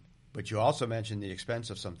 But you also mentioned the expense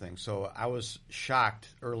of some things. So I was shocked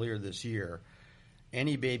earlier this year.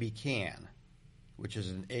 Any Baby Can, which is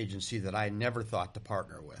an agency that I never thought to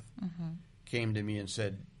partner with, came to me and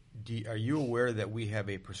said, are you aware that we have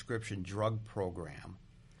a prescription drug program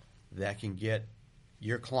that can get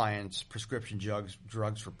your clients prescription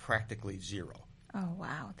drugs for practically zero? Oh,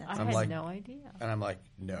 wow. That's I had no idea. And I'm like,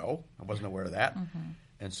 no, I wasn't aware of that.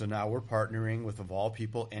 And so now we're partnering with, of all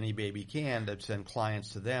people, Any Baby Can to send clients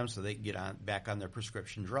to them so they can get back on their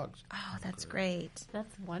prescription drugs. Oh, that's great.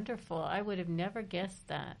 That's wonderful. I would have never guessed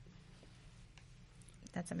that.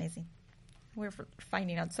 That's amazing. We're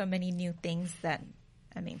finding out so many new things that,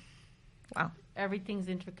 wow. Everything's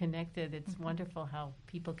interconnected. It's wonderful how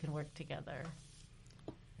people can work together.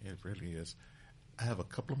 It really is. I have a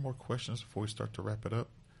couple of more questions before we start to wrap it up.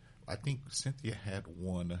 I think Cynthia had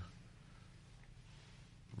one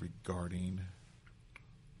regarding.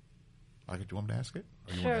 Do you want me to ask it?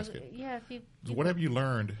 Or you Sure. want to ask it? Yeah. So what have you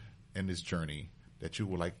learned in this journey that you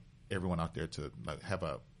would like everyone out there to have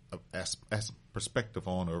a perspective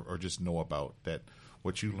on, or just know about, that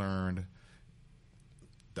what you learned,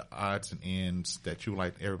 the odds and ends that you would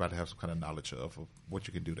like everybody to have some kind of knowledge of what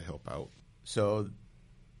you can do to help out? So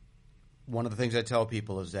one of the things I tell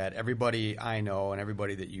people is that everybody I know and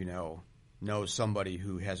everybody that you know knows somebody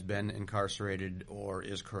who has been incarcerated or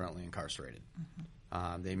is currently incarcerated.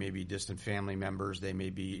 They may be distant family members. They may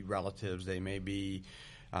be relatives. They may be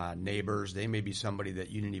neighbors. They may be somebody that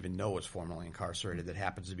you didn't even know was formerly incarcerated that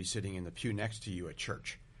happens to be sitting in the pew next to you at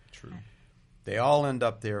church. True. They all end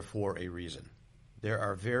up there for a reason. There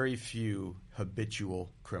are very few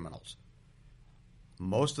habitual criminals.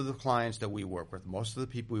 Most of the clients that we work with, most of the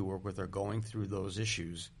people we work with are going through those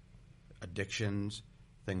issues, addictions,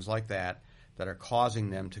 things like that are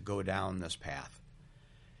causing them to go down this path.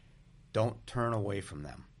 Don't turn away from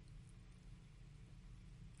them.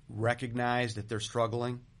 Recognize that they're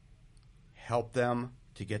struggling. Help them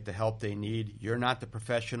to get the help they need. You're not the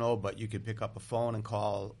professional, but you can pick up a phone and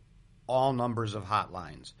call all numbers of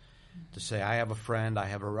hotlines to say, I have a friend, I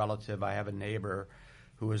have a relative, I have a neighbor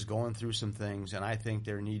who is going through some things, and I think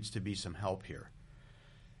there needs to be some help here.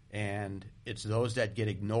 And it's those that get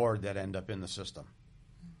ignored that end up in the system.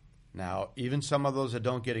 Now, even some of those that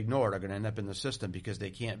don't get ignored are going to end up in the system because they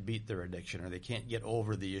can't beat their addiction or they can't get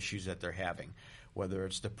over the issues that they're having, whether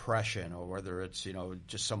it's depression or whether it's,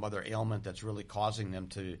 just some other ailment that's really causing them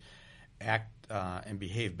to act and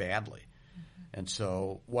behave badly. And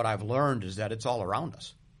so what I've learned is that it's all around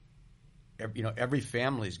us. Every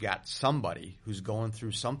family's got somebody who's going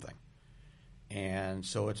through something. And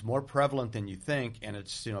so it's more prevalent than you think, and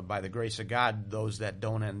it's, by the grace of God, those that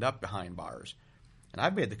don't end up behind bars. And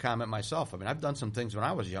I've made the comment myself. I've done some things when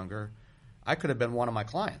I was younger. I could have been one of my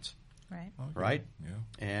clients. Right. Okay. Right? Yeah.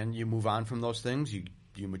 And you move on from those things.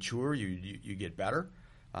 You mature. You get better.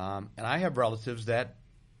 And I have relatives that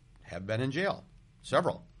have been in jail,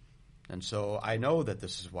 several. And so I know that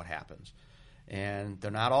this is what happens. And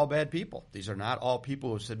they're not all bad people. These are not all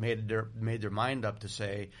people who made their mind up to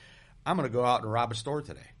say, I'm going to go out and rob a store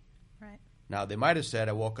today. Right. Now, they might have said,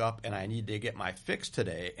 I woke up and I need to get my fix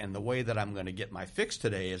today, and the way that I'm going to get my fix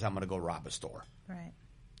today is I'm going to go rob a store. Right.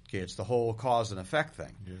 Okay, it's the whole cause and effect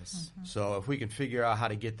thing. Yes. So if we can figure out how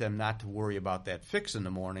to get them not to worry about that fix in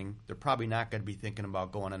the morning, they're probably not going to be thinking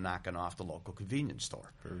about going and knocking off the local convenience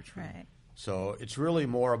store. Very true. Right. So it's really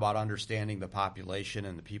more about understanding the population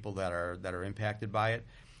and the people that are impacted by it.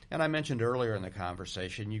 And I mentioned earlier in the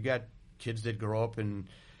conversation, you got kids that grow up in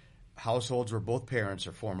households where both parents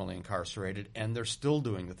are formerly incarcerated, and they're still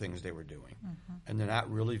doing the things they were doing. And they're not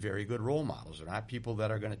really very good role models. They're not people that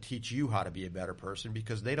are going to teach you how to be a better person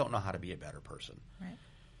because they don't know how to be a better person. Right.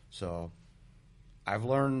 So I've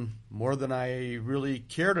learned more than I really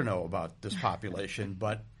care to know about this population,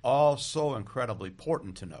 but all so incredibly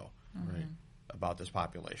important to know about this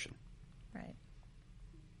population. Right.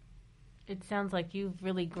 It sounds like you've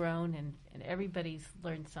really grown, and everybody's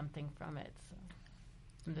learned something from it,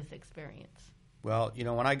 from this experience. Well,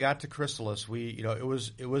 when I got to Chrysalis,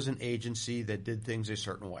 it was an agency that did things a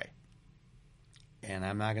certain way. And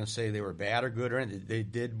I'm not going to say they were bad or good or anything. They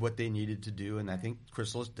did what they needed to do, and I think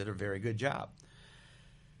Chrysalis did a very good job.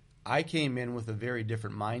 I came in with a very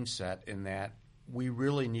different mindset in that we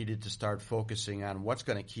really needed to start focusing on what's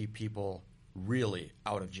going to keep people really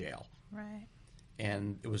out of jail. Right.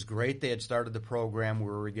 And it was great they had started the program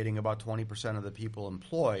where we were getting about 20% of the people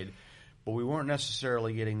employed, but we weren't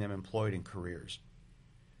necessarily getting them employed in careers.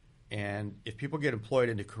 And if people get employed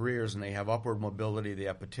into careers and they have upward mobility, they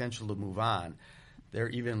have potential to move on, they're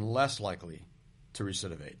even less likely to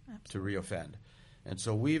recidivate, to reoffend. And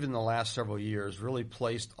so we've, in the last several years, really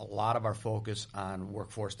placed a lot of our focus on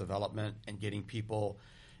workforce development and getting people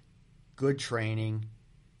good training,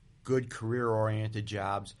 good career-oriented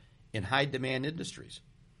jobs in high-demand industries.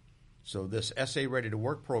 So this SA Ready to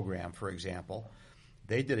Work program, for example,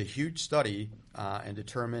 they did a huge study and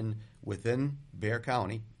determined within Bexar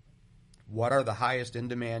County what are the highest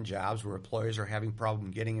in-demand jobs where employers are having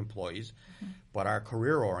problem getting employees, but are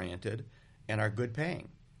career-oriented and are good paying.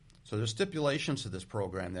 So there's stipulations to this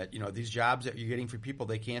program that, these jobs that you're getting for people,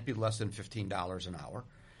 they can't be less than $15 an hour.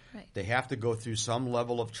 Right. They have to go through some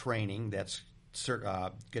level of training that's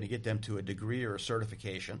going to get them to a degree or a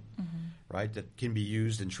certification, right, that can be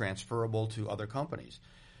used and transferable to other companies.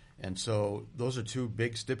 And so those are two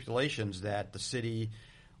big stipulations that the city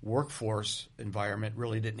workforce environment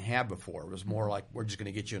really didn't have before. It was more like, we're just going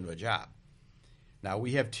to get you into a job. Now,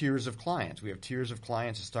 we have tiers of clients. We have tiers of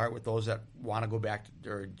clients to start with those that want to go back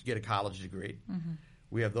or get a college degree.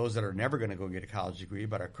 We have those that are never going to go get a college degree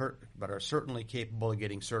but are certainly capable of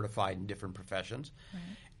getting certified in different professions. Right.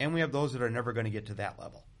 And we have those that are never going to get to that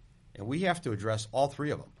level. And we have to address all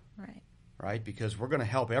three of them. Right? Because we're going to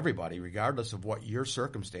help everybody regardless of what your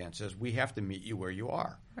circumstance is. We have to meet you where you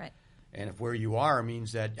are. Right. And if where you are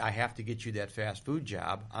means that I have to get you that fast food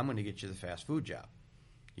job, I'm going to get you the fast food job.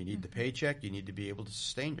 You need the paycheck. You need to be able to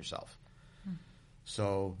sustain yourself.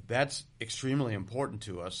 So that's extremely important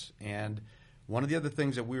to us. And one of the other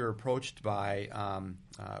things that we were approached by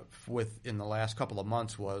with in the last couple of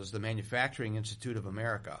months was the Manufacturing Institute of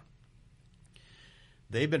America.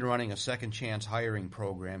 They've been running a second chance hiring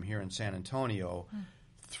program here in San Antonio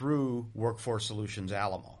through Workforce Solutions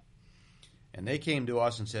Alamo. And they came to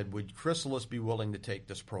us and said, would Chrysalis be willing to take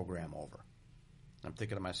this program over? I'm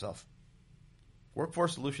thinking to myself,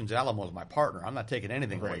 Workforce Solutions Alamo is my partner. I'm not taking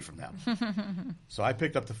anything away from them. So I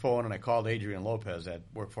picked up the phone and I called Adrian Lopez at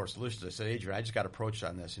Workforce Solutions. I said, Adrian, I just got approached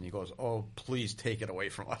on this. And he goes, oh, please take it away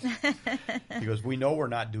from us. He goes, we know we're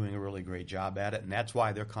not doing a really great job at it, and that's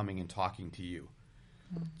why they're coming and talking to you.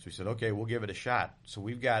 So we said, okay, we'll give it a shot. So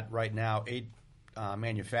we've got right now 8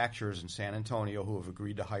 manufacturers in San Antonio who have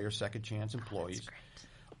agreed to hire second chance employees.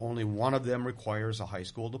 Only one of them requires a high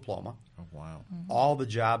school diploma. Oh, wow. All the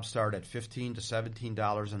jobs start at $15 to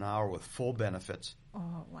 $17 an hour with full benefits.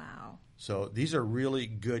 Oh, wow. So these are really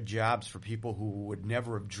good jobs for people who would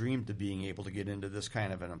never have dreamed of being able to get into this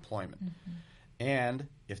kind of an employment. And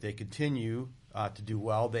if they continue to do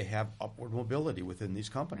well, they have upward mobility within these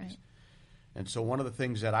companies. Right. And so one of the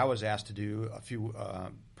things that I was asked to do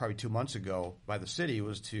probably 2 months ago by the city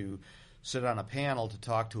was to sit on a panel to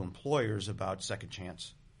talk to employers about second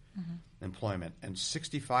chance employment. And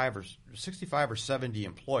 65 or 70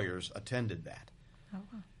 employers attended that,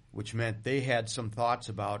 which meant they had some thoughts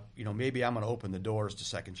about, maybe I'm going to open the doors to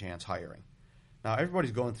second chance hiring. Now,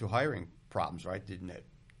 everybody's going through hiring problems, right?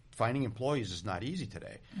 Finding employees is not easy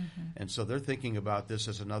today. And so they're thinking about this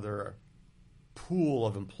as another pool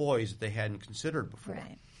of employees that they hadn't considered before.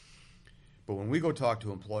 Right. But when we go talk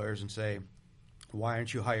to employers and say, why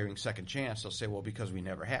aren't you hiring second chance? They'll say, well, because we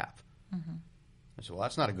never have. I said, well,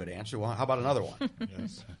 that's not a good answer. Well, how about another one?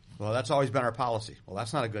 Yes. Well, that's always been our policy. Well,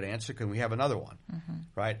 that's not a good answer. Can we have another one?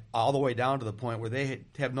 Right? All the way down to the point where they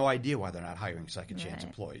have no idea why they're not hiring second chance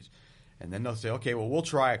employees. And then they'll say, okay, well, we'll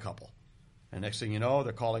try a couple. And next thing you know,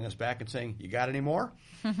 they're calling us back and saying, you got any more?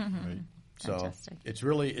 Right. So Fantastic. it's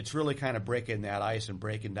really kind of breaking that ice and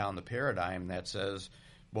breaking down the paradigm that says,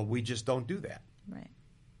 well, we just don't do that. Right.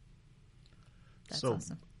 That's So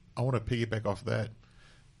awesome. I want to piggyback off that.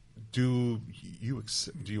 Do you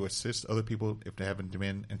assist other people if they haven't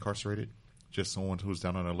been incarcerated? Just someone who's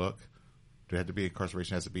down on their luck? Do it have to be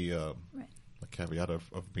incarceration? Has to be a caveat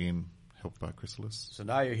of being helped by Chrysalis? So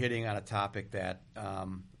now you're hitting on a topic that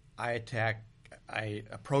I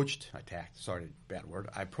approached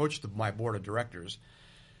my board of directors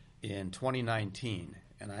in 2019,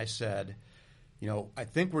 and I said, I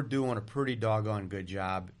think we're doing a pretty doggone good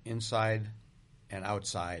job inside and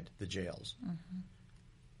outside the jails.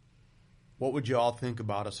 What would you all think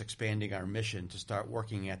about us expanding our mission to start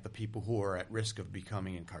working at the people who are at risk of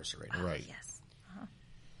becoming incarcerated? Right. Yes.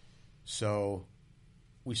 So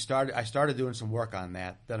I started doing some work on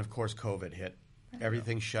that. Then, of course, COVID hit.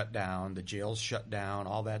 Everything shut down. The jails shut down.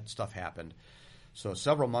 All that stuff happened. So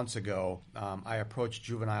several months ago, I approached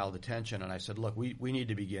juvenile detention, and I said, look, we need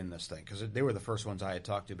to begin this thing, because they were the first ones I had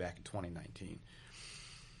talked to back in 2019.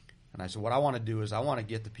 And I said, what I want to do is I want to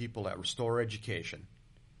get the people at Restore Education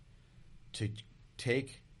to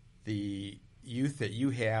take the youth that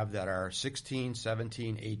you have that are 16,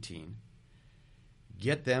 17, 18,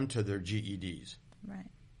 get them to their GEDs. Right.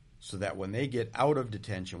 So that when they get out of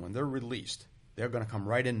detention, when they're released, they're going to come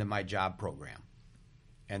right into my job program.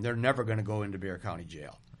 and they're never going to go into Bexar County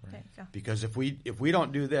Jail. There you go. Because if we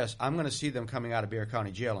don't do this, I'm going to see them coming out of Bexar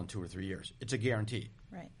County Jail in 2 or 3 years. It's a guarantee.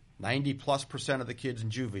 Right. 90+% of the kids in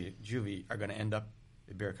juvie are going to end up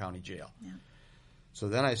in Bexar County Jail. Yeah. So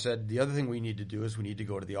then I said, the other thing we need to do is we need to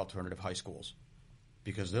go to the alternative high schools,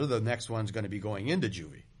 because they're the next ones going to be going into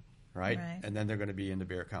juvie, right? And then they're going to be in the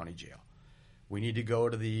Bexar County Jail. We need to go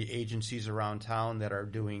to the agencies around town that are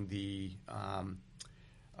doing the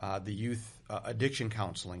youth addiction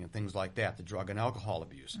counseling and things like that, the drug and alcohol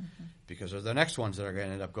abuse, because they're the next ones that are going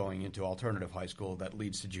to end up going into alternative high school that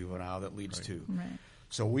leads to juvenile, that leads to. Right.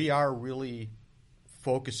 So we are really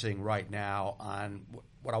focusing right now on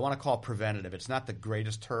what I want to call preventative. It's not the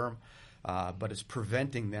greatest term, but it's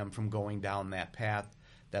preventing them from going down that path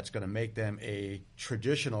that's going to make them a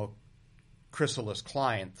traditional chrysalis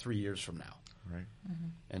client 3 years from now. Right.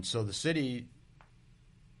 And so the city,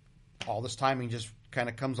 all this timing just kind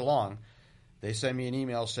of comes along. They send me an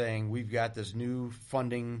email saying, we've got this new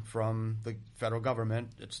funding from the federal government.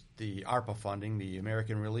 It's the ARPA funding, the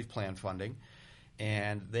American Relief Plan funding.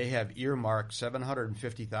 And they have earmarked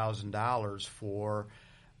 $750,000 for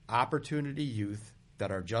opportunity youth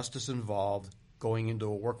that are justice involved going into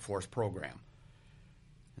a workforce program.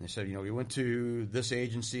 And they said, we went to this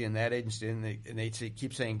agency and that agency, and they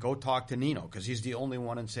keep saying, go talk to Nino, because he's the only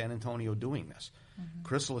one in San Antonio doing this.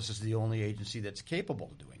 Chrysalis is the only agency that's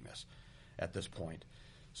capable of doing this at this point.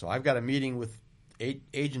 So I've got a meeting with 8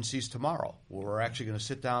 agencies tomorrow where we're actually going to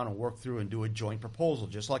sit down and work through and do a joint proposal,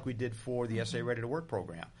 just like we did for the SA Ready to Work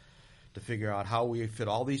program, to figure out how we fit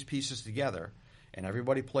all these pieces together, and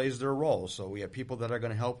everybody plays their role. So we have people that are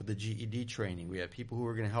going to help with the GED training. We have people who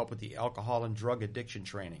are going to help with the alcohol and drug addiction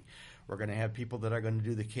training. We're going to have people that are going to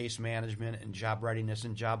do the case management and job readiness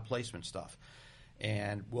and job placement stuff.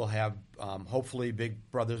 And we'll have, hopefully,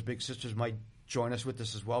 big brothers, big sisters might join us with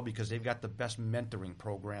this as well, because they've got the best mentoring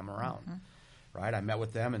program around. Right? I met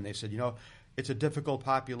with them, and they said, it's a difficult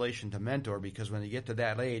population to mentor, because when they get to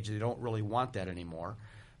that age, they don't really want that anymore.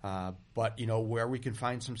 But, where we can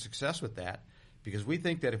find some success with that, because we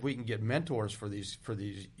think that if we can get mentors for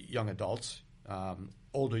these young adults,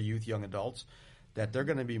 older youth, young adults, that they're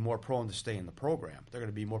going to be more prone to stay in the program. They're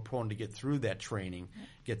going to be more prone to get through that training,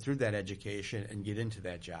 get through that education, and get into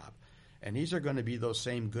that job. And these are going to be those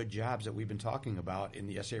same good jobs that we've been talking about in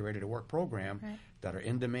the SA Ready to Work program, that are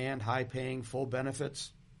in demand, high-paying, full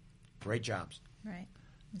benefits, great jobs. Right.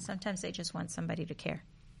 And sometimes they just want somebody to care,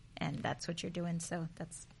 and that's what you're doing. So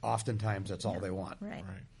that's oftentimes that's all they want. right.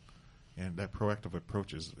 And that proactive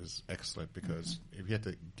approach is excellent, because if you have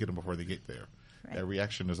to get them before they get there, that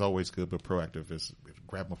reaction is always good, but proactive is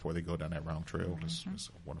grab them before they go down that wrong trail.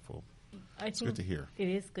 It's wonderful. It's good to hear. It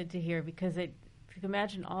is good to hear, because if you can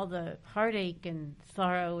imagine all the heartache and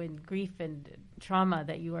sorrow and grief and trauma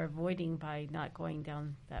that you are avoiding by not going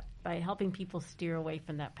down that, by helping people steer away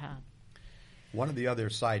from that path. One of the other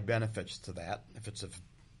side benefits to that, if it's a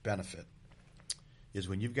benefit, is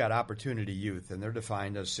when you've got opportunity youth, and they're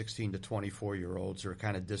defined as 16 to 24-year-olds who are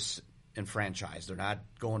kind of disenfranchised. They're not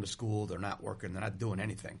going to school, they're not working, they're not doing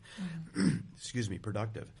anything,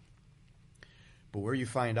 productive. But where you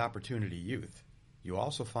find opportunity youth, you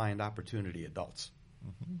also find opportunity adults,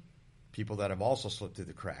 people that have also slipped through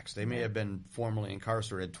the cracks. They may have been formerly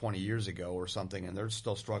incarcerated 20 years ago or something, and they're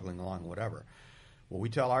still struggling along, whatever. What we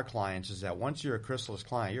tell our clients is that once you're a Chrysalis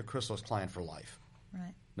client, you're a Chrysalis client for life.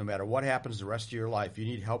 Right. No matter what happens the rest of your life, you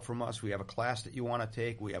need help from us. We have a class that you want to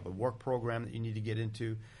take. We have a work program that you need to get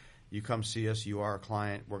into. You come see us. You are a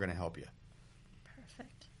client. We're going to help you.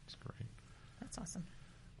 Perfect. That's great. That's awesome.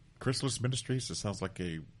 Chrysalis Ministries, it sounds like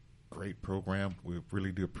a great program. We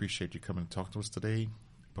really do appreciate you coming and talking to us today.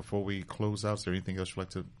 Before we close out, is there anything else you'd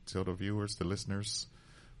like to tell the viewers, the listeners,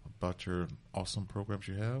 about your awesome programs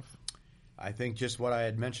you have? I think just what I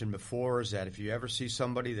had mentioned before is that if you ever see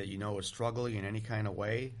somebody that you know is struggling in any kind of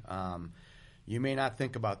way, you may not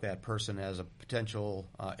think about that person as a potential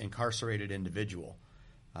incarcerated individual.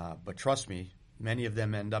 But trust me, many of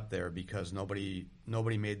them end up there because nobody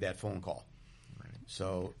made that phone call. Right.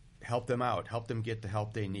 So help them out. Help them get the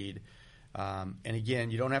help they need. And again,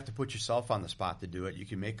 you don't have to put yourself on the spot to do it. You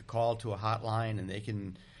can make a call to a hotline, and they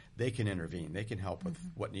can intervene. They can help with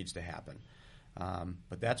what needs to happen.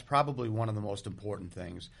 But that's probably one of the most important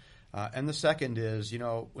things. And the second is,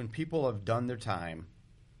 when people have done their time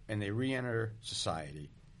and they re-enter society,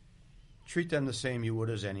 treat them the same you would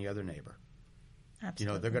as any other neighbor.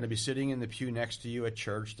 Absolutely. They're going to be sitting in the pew next to you at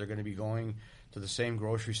church. They're going to be going to the same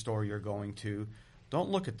grocery store you're going to. Don't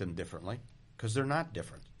look at them differently, because they're not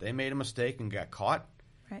different. They made a mistake and got caught.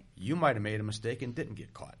 Right. You might have made a mistake and didn't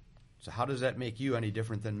get caught. So how does that make you any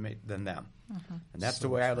different than them? And that's the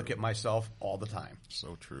way I look at myself all the time.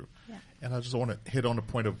 So true. Yeah. And I just want to hit on the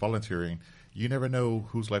point of volunteering. You never know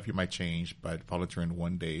whose life you might change by volunteering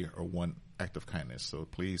one day or one act of kindness. So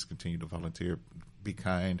please continue to volunteer. Be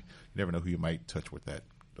kind. You never know who you might touch with those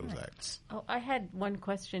acts. Oh, I had one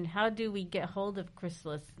question. How do we get hold of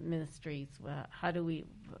Chrysalis Ministries? How do we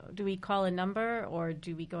call a number, or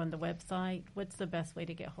do we go on the website? What's the best way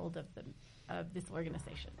to get hold of them, of this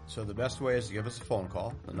organization? So the best way is to give us a phone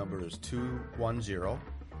call. The number is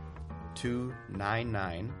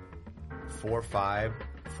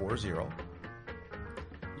 210-299-4540.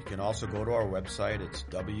 You can also go to our website. It's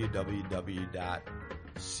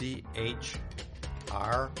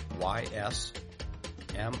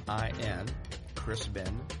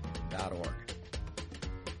www.ChrysMinChrisbin.org.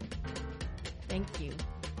 Thank you.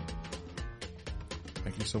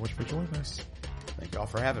 Thank you so much for joining us. Thank you all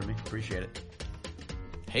for having me. Appreciate it.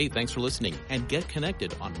 Hey, thanks for listening, and get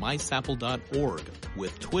connected on mysapple.org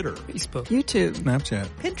with Twitter, Facebook, YouTube, Snapchat,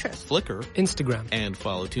 Pinterest, Flickr, Instagram, and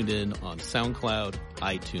follow TuneIn on SoundCloud,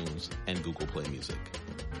 iTunes, and Google Play Music.